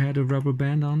would have had a rubber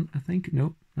band on, I think.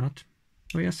 No, not.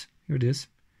 Oh yes, here it is.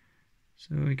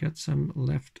 So I got some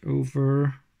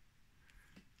leftover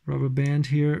rubber band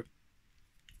here.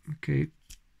 Okay,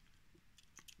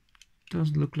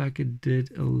 doesn't look like it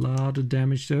did a lot of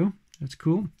damage though. That's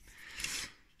cool.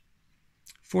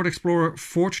 Ford Explorer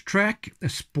Sport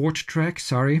Track,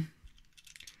 sorry.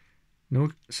 No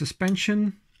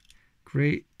suspension.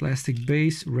 Gray plastic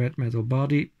base, red metal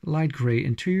body, light gray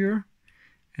interior,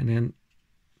 and then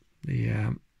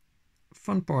the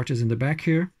fun part is in the back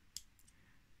here.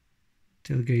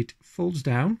 Tailgate folds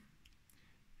down,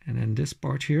 and then this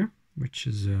part here, which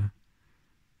is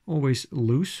always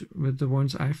loose with the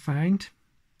ones I find.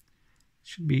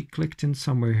 Should be clicked in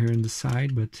somewhere here in the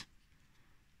side, but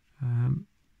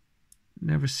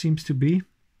never seems to be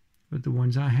with the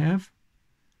ones I have.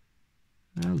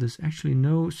 Well, there's actually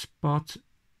no spot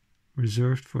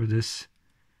reserved for this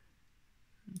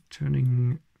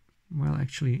turning. Well,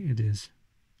 actually it is.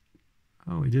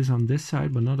 Oh, it is on this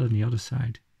side, but not on the other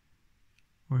side.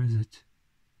 Or is it?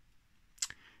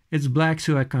 It's black,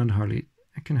 so I can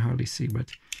hardly see,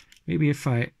 but maybe if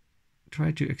I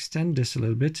try to extend this a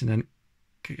little bit and then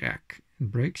crack,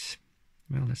 it breaks.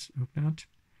 Well, let's hope not.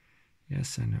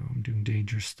 Yes, I know I'm doing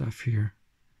dangerous stuff here.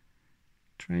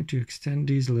 Trying to extend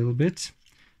these a little bit.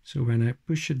 So when I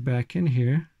push it back in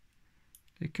here,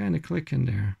 they kind of click in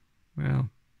there.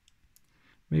 Well,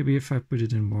 maybe if I put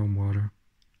it in warm water.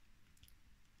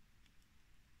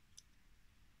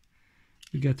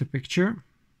 You get the picture.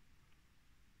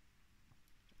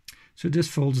 So this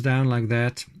folds down like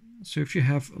that. So if you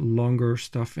have longer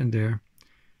stuff in there,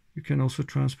 you can also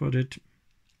transport it.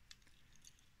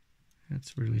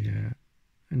 That's really a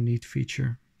neat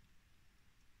feature.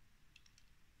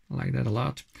 I like that a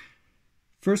lot.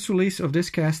 First release of this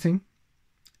casting,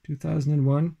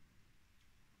 2001.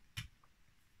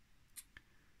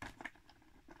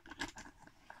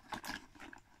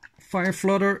 Fire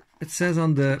Flutter, it says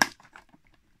on the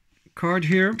card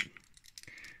here.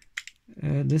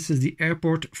 This is the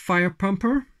airport fire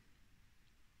pumper.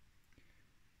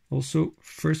 Also,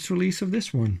 first release of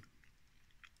this one.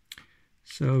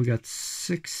 So we got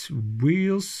 6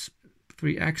 wheels,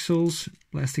 3 axles,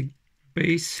 plastic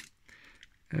base,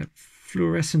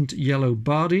 fluorescent yellow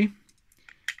body.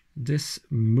 This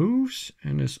moves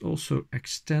and this also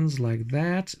extends like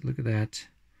that. Look at that.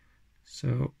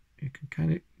 So you can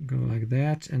kind of go like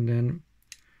that and then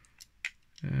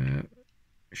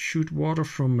shoot water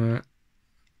from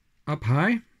up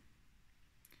high. It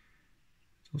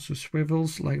also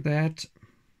swivels like that.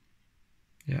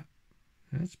 Yeah,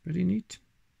 that's pretty neat.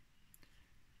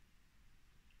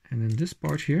 And then this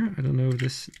part here, I don't know if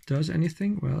this does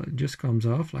anything. Well, it just comes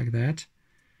off like that.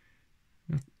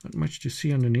 Not much to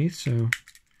see underneath, so it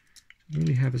doesn't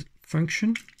really have a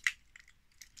function.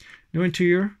 No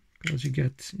interior, because you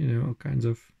get, you know, all kinds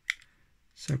of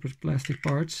separate plastic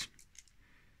parts.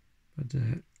 But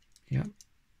yeah,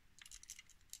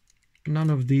 none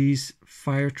of these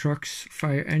fire trucks,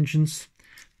 fire engines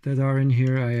that are in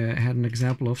here I had an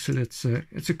example of. So that's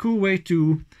it's a cool way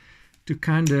to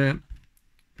kind of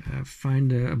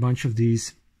find a bunch of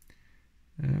these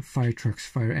fire trucks,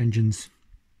 fire engines.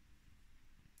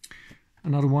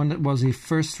 Another one that was a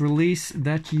first release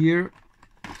that year,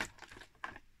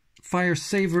 Fire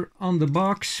Saver on the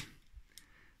box,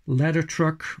 ladder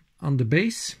truck on the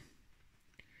base.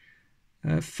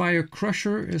 Fire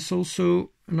Crusher is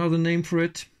also another name for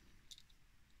it.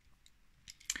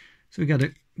 So we got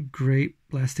a gray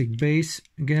plastic base,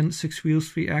 again 6 wheels,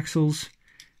 3 axles,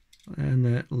 and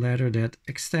a ladder that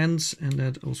extends and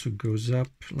that also goes up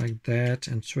like that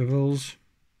and swivels.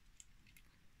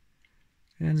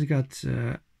 And it's got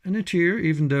an interior,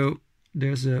 even though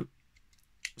there's a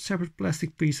separate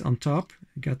plastic piece on top.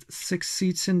 You got 6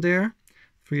 seats in there,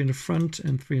 3 in the front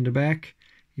and 3 in the back.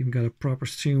 Even got a proper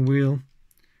steering wheel.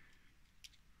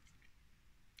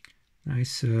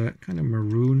 Nice kind of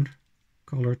maroon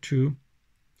color too.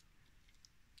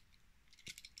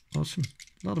 Awesome.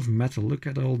 A lot of metal. Look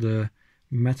at all the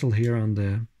metal here on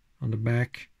the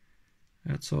back.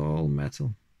 That's all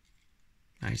metal.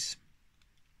 Nice.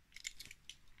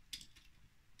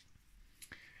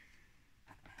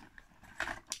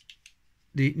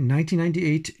 The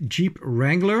 1998 Jeep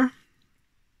Wrangler,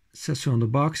 says so on the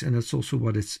box, and that's also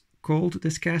what it's called,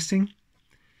 this casting.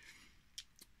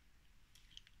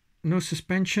 No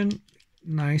suspension,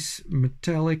 nice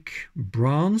metallic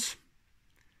bronze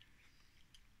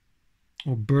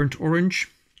or burnt orange.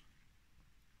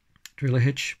 Trailer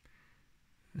hitch,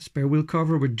 a spare wheel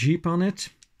cover with Jeep on it.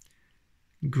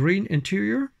 Green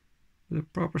interior with a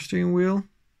proper steering wheel.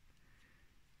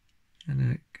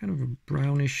 And a kind of a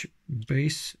brownish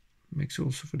base, makes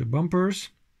also for the bumpers.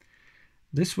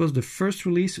 This was the first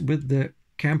release with the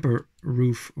camper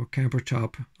roof or camper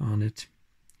top on it.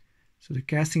 So the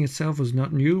casting itself was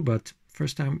not new, but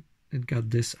first time it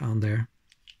got this on there.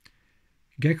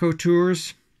 Gecko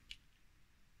Tours.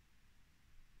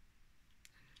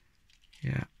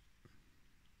 Yeah,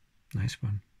 nice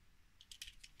one.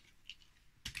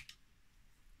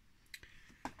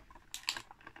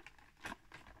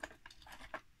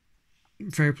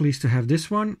 Very pleased to have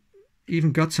this one.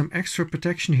 Even got some extra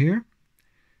protection here.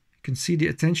 You can see the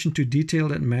attention to detail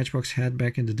that Matchbox had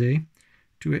back in the day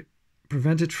to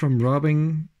prevent it from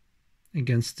rubbing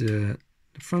against the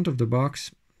front of the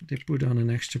box. They put on an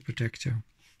extra protector.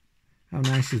 How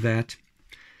nice is that?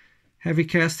 Heavy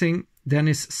casting,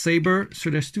 Dennis Sabre. So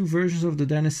there's 2 versions of the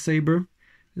Dennis Sabre.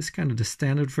 This is kind of the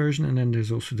standard version, and then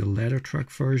there's also the ladder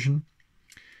truck version.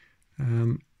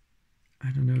 I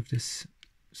don't know if this...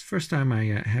 It's the first time I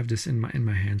have this in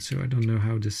my hand, so I don't know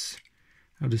how this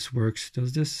works.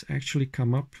 Does this actually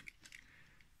come up,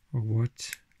 or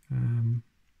what?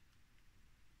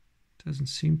 Doesn't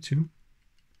seem to.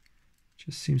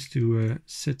 Just seems to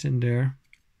sit in there.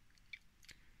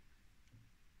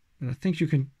 But I think you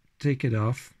can take it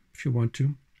off if you want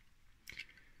to.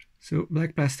 So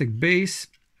black plastic base,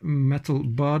 metal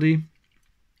body,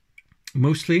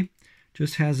 mostly.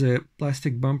 Just has a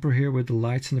plastic bumper here with the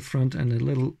lights in the front and a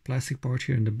little plastic part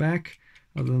here in the back.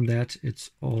 Other than that,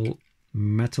 it's all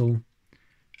metal.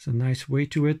 It's a nice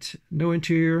weight to it. No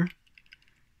interior.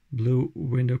 Blue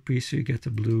window piece, so you get the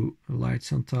blue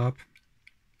lights on top.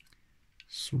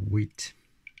 Sweet.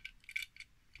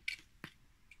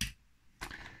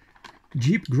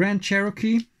 Jeep Grand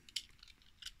Cherokee.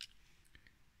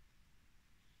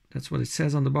 That's what it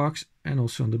says on the box and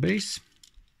also on the base.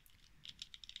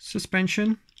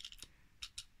 Suspension,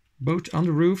 boat on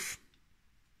the roof,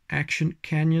 Action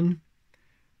Canyon,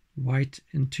 white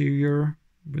interior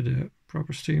with a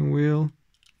proper steering wheel.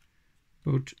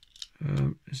 Boat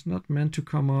is not meant to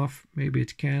come off. Maybe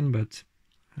it can, but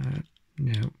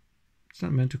no, it's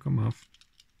not meant to come off.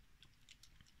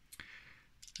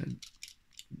 It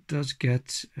does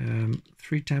get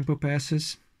 3 tempo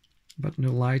passes, but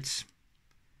no lights.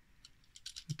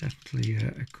 Definitely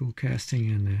a cool casting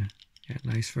and a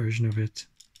nice version of it.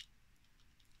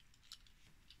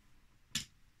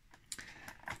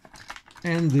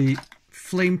 And the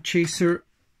Flame Chaser,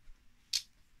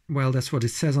 well, that's what it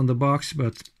says on the box,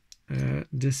 but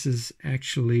this is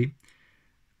actually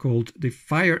called the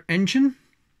Fire Engine,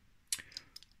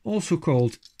 also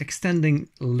called Extending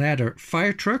Ladder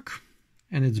Fire Truck,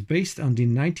 and it's based on the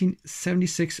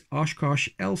 1976 Oshkosh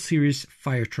L Series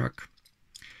fire truck.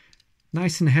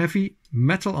 Nice and heavy,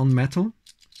 metal on metal,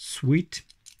 sweet.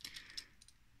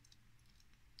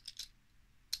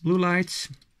 Blue lights,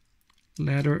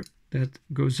 ladder that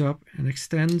goes up and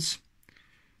extends,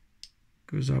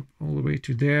 goes up all the way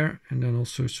to there, and then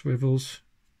also swivels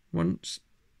once.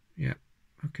 Yeah,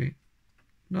 okay,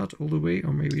 not all the way,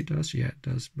 or maybe it does. Yeah, it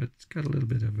does, but it's got a little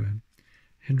bit of a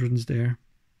hindrance there.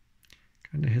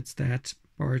 Kind of hits that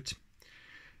part.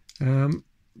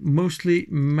 Mostly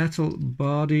metal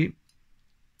body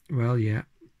well, yeah,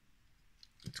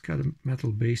 it's got a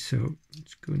metal base, so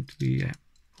it's going to be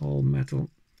all metal,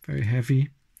 very heavy.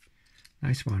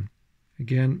 Nice one.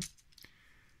 Again,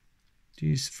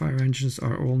 these fire engines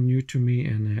are all new to me,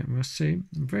 and I must say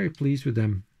I'm very pleased with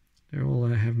them. They all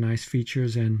have nice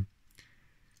features and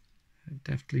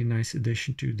definitely a nice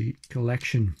addition to the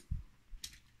collection.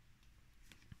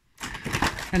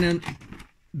 And then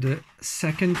the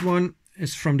second one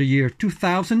is from the year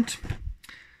 2000.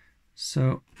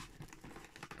 So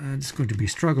it's going to be a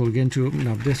struggle again to open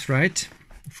up this, right?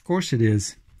 Of course it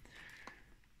is.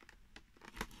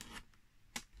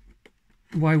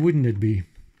 Why wouldn't it be?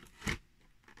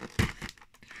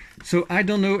 So I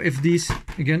don't know if these,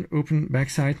 again, open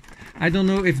backside, I don't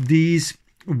know if these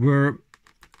were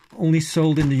only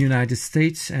sold in the United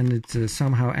States and it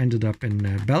somehow ended up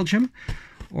in Belgium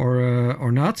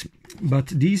or not. But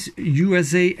these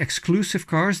USA exclusive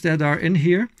cars that are in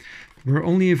here were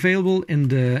only available in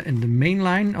the main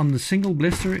line on the single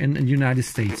blister in the United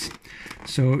States.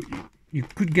 So you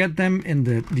could get them in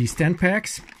these 10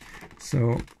 packs.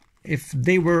 So if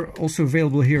they were also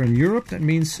available here in Europe, that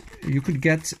means you could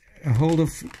get a hold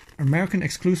of American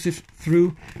exclusive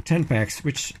through 10 packs,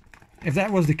 which, if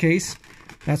that was the case,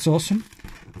 that's awesome.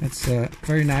 That's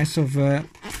very nice of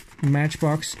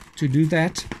Matchbox to do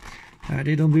that.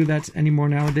 They don't do that anymore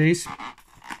nowadays,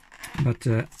 but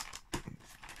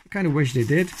kind of wish they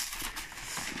did.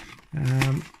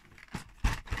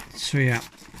 So yeah.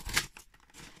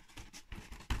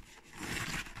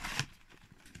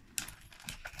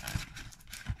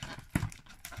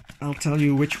 I'll tell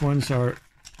you which ones are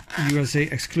USA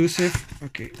exclusive.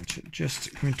 Okay,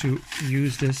 just going to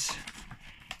use this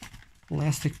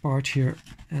plastic part here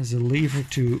as a lever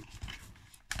to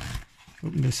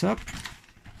open this up.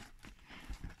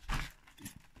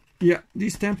 Yeah,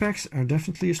 these 10 packs are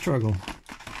definitely a struggle.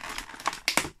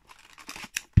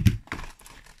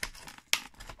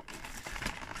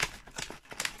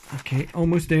 Okay,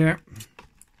 almost there.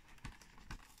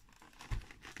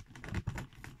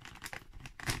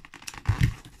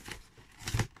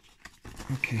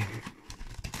 Okay.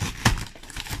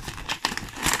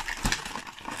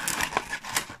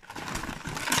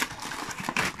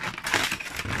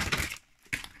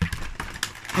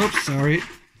 Oops, sorry.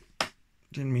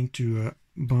 Didn't mean to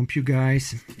bump you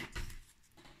guys.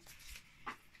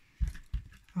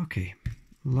 Okay,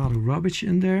 a lot of rubbish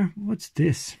in there. What's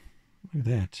this? Look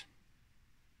at that.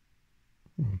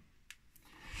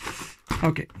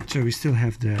 Okay, so we still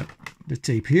have the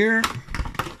tape here.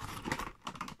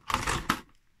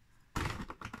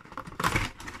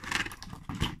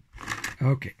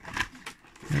 Okay,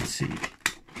 let's see.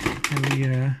 Can we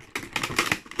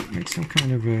make some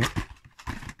kind of a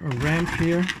ramp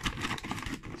here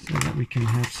so that we can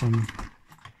have some,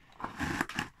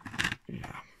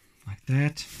 yeah, like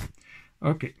that.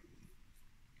 Okay.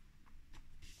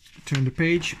 Turn the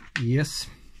page. Yes.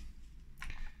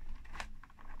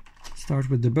 Start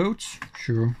with the boats.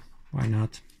 Sure, why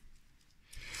not?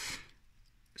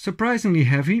 Surprisingly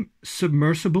heavy,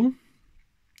 submersible.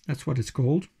 That's what it's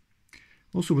called.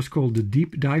 Also was called the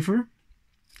Deep Diver.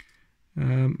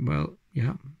 Well,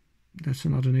 yeah, that's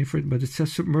another name for it, but it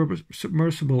says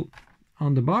submersible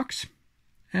on the box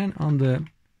and on the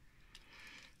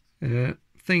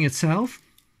thing itself,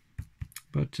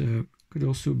 but could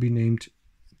also be named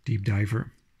Deep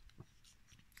Diver.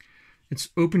 It's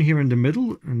open here in the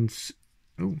middle, and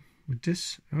oh, with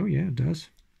this, oh yeah, it does.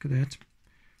 Look at that.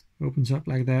 Opens up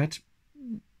like that.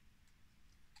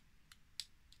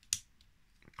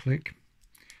 Click.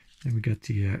 Then we got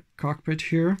the cockpit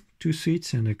here, 2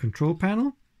 seats and a control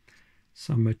panel.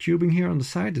 Some tubing here on the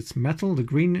side, it's metal. The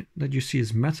green that you see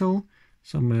is metal.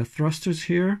 Some thrusters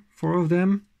here, 4 of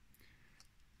them.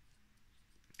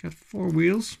 Got 4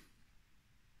 wheels.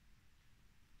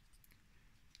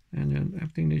 And then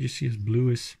everything that you see is blue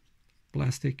is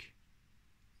plastic.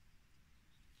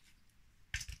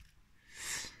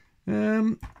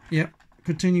 Yeah,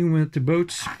 continuing with the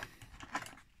boats.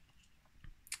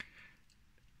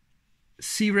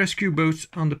 Sea rescue boats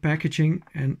on the packaging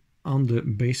and on the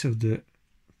base of the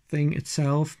thing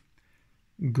itself.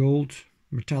 Gold,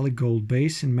 metallic gold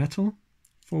base in metal,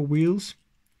 4 wheels,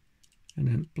 and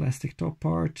then plastic top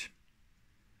part.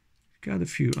 Got a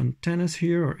few antennas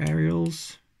here, or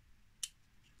aerials.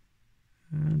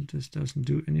 And this doesn't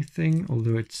do anything,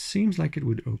 although it seems like it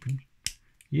would open.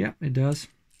 Yeah, it does.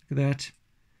 Look at that.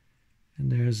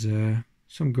 And there's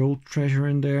some gold treasure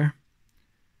in there.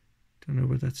 Don't know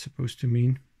what that's supposed to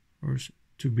mean or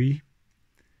to be.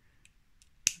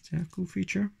 That's a cool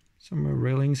feature. Some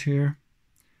railings here.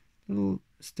 Little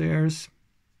stairs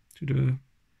to the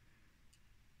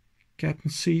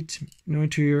Captain seat, no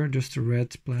interior, just a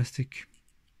red plastic.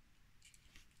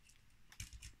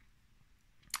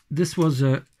 This was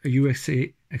a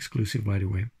USA exclusive, by the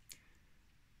way.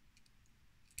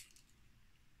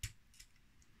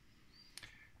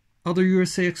 Other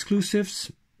USA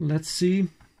exclusives, let's see.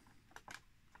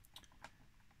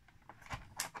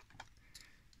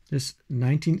 This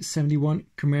 1971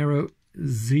 Camaro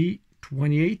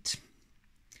Z28,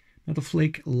 metal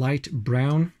flake light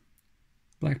brown,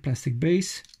 black plastic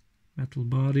base, metal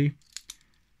body,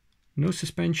 no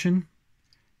suspension,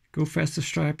 go faster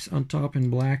stripes on top in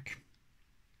black.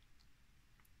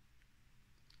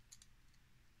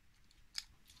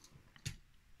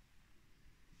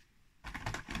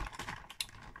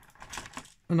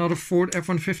 Another Ford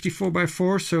F-150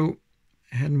 4x4, so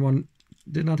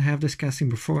did not have this casting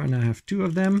before, and I have two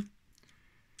of them.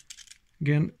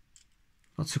 Again,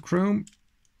 lots of chrome,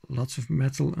 lots of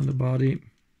metal on the body.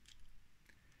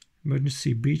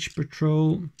 Emergency beach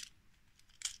patrol,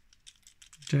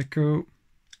 deco.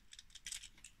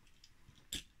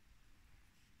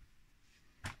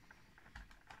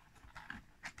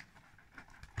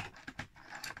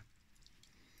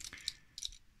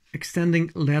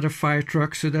 Extending ladder fire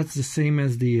truck, so that's the same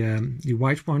as the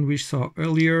white one we saw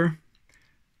earlier,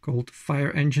 called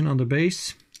fire engine on the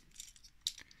base.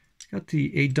 It's got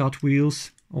the 8-dot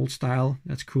wheels, old style,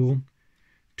 that's cool.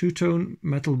 Two-tone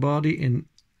metal body in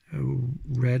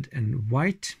red and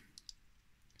white.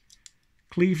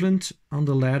 Cleveland on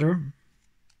the ladder.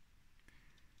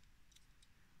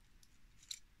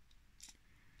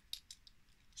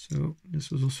 So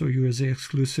this was also USA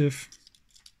exclusive.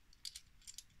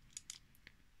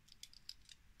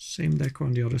 Same deco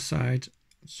on the other side.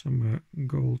 Some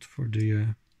gold for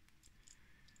the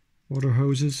water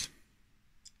hoses.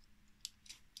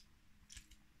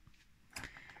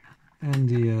 And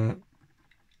the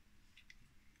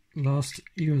last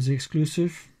USA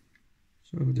exclusive,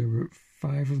 so there were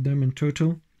 5 of them in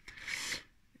total,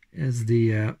 is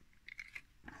the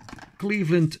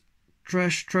Cleveland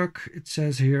trash truck. It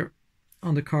says here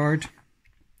on the card,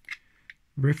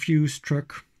 refuse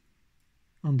truck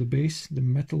on the base, the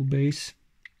metal base.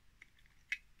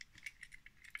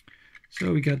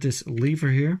 So we got this lever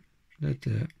here that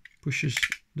pushes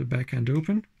the back end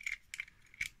open.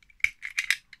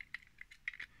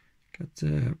 Got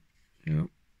you know,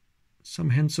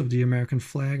 some hints of the American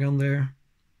flag on there,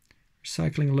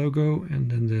 recycling logo, and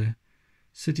then the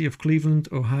City of Cleveland,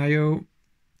 Ohio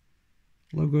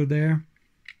logo there.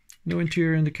 No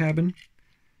interior in the cabin.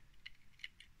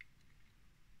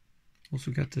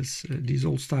 Also got this these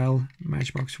old style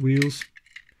Matchbox wheels.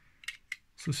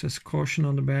 Also says caution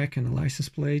on the back and a license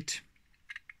plate.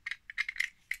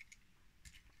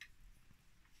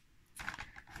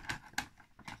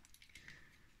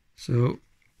 So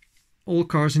all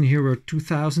cars in here were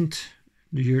 2000,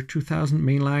 the year 2000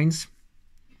 main lines.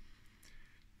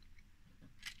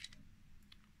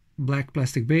 Black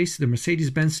plastic base. The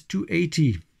Mercedes-Benz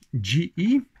 280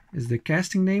 GE is the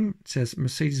casting name. It says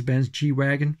Mercedes-Benz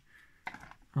G-Wagon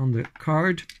on the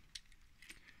card.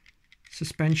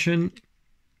 Suspension,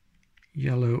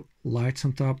 yellow lights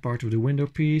on top, part of the window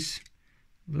piece,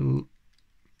 little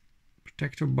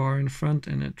protector bar in front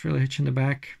and a trailer hitch in the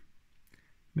back.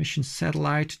 Mission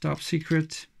satellite, top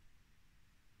secret.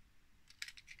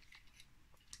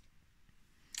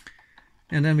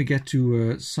 And then we get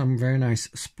to some very nice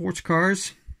sports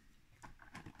cars.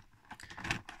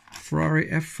 Ferrari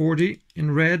F40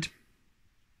 in red,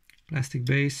 plastic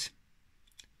base.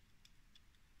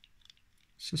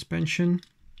 Suspension,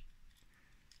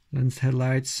 lens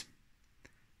headlights,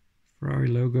 Ferrari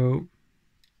logo,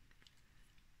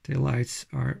 taillights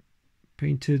are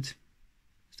painted.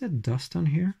 Is that dust on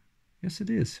here? Yes, it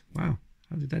is. Wow,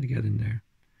 how did that get in there?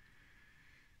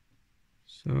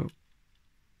 So,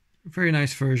 very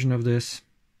nice version of this.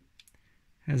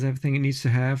 Has everything it needs to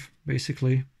have,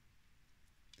 basically.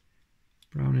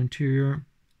 Brown interior,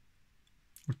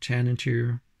 or tan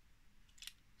interior.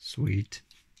 Sweet.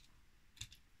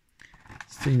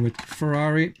 Staying with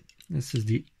Ferrari, this is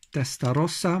the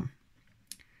Testarossa.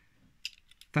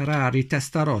 Ferrari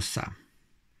Testarossa.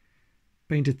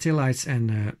 Painted taillights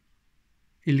and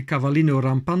Il Cavallino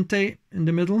Rampante in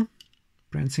the middle,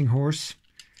 prancing horse.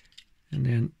 And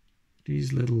then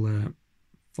these little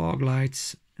fog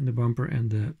lights in the bumper and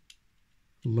the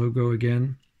logo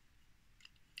again.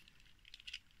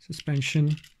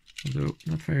 Suspension, although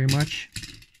not very much.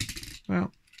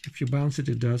 Well, if you bounce it,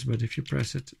 it does, but if you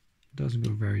press it, it doesn't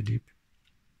go very deep.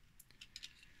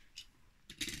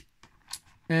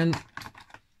 And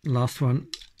last one,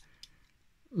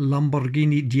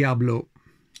 Lamborghini Diablo.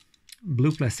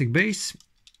 Blue plastic base,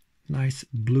 nice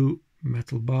blue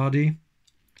metal body,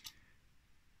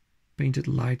 painted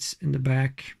lights in the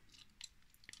back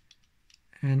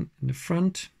and in the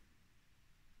front.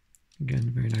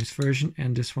 Again, very nice version.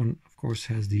 And this one, of course,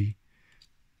 has the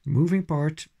moving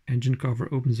part. Engine cover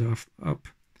opens up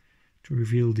to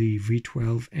reveal the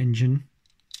V12 engine.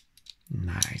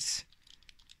 Nice.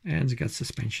 And it's got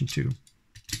suspension too.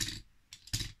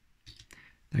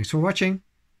 Thanks for watching.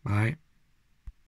 Bye.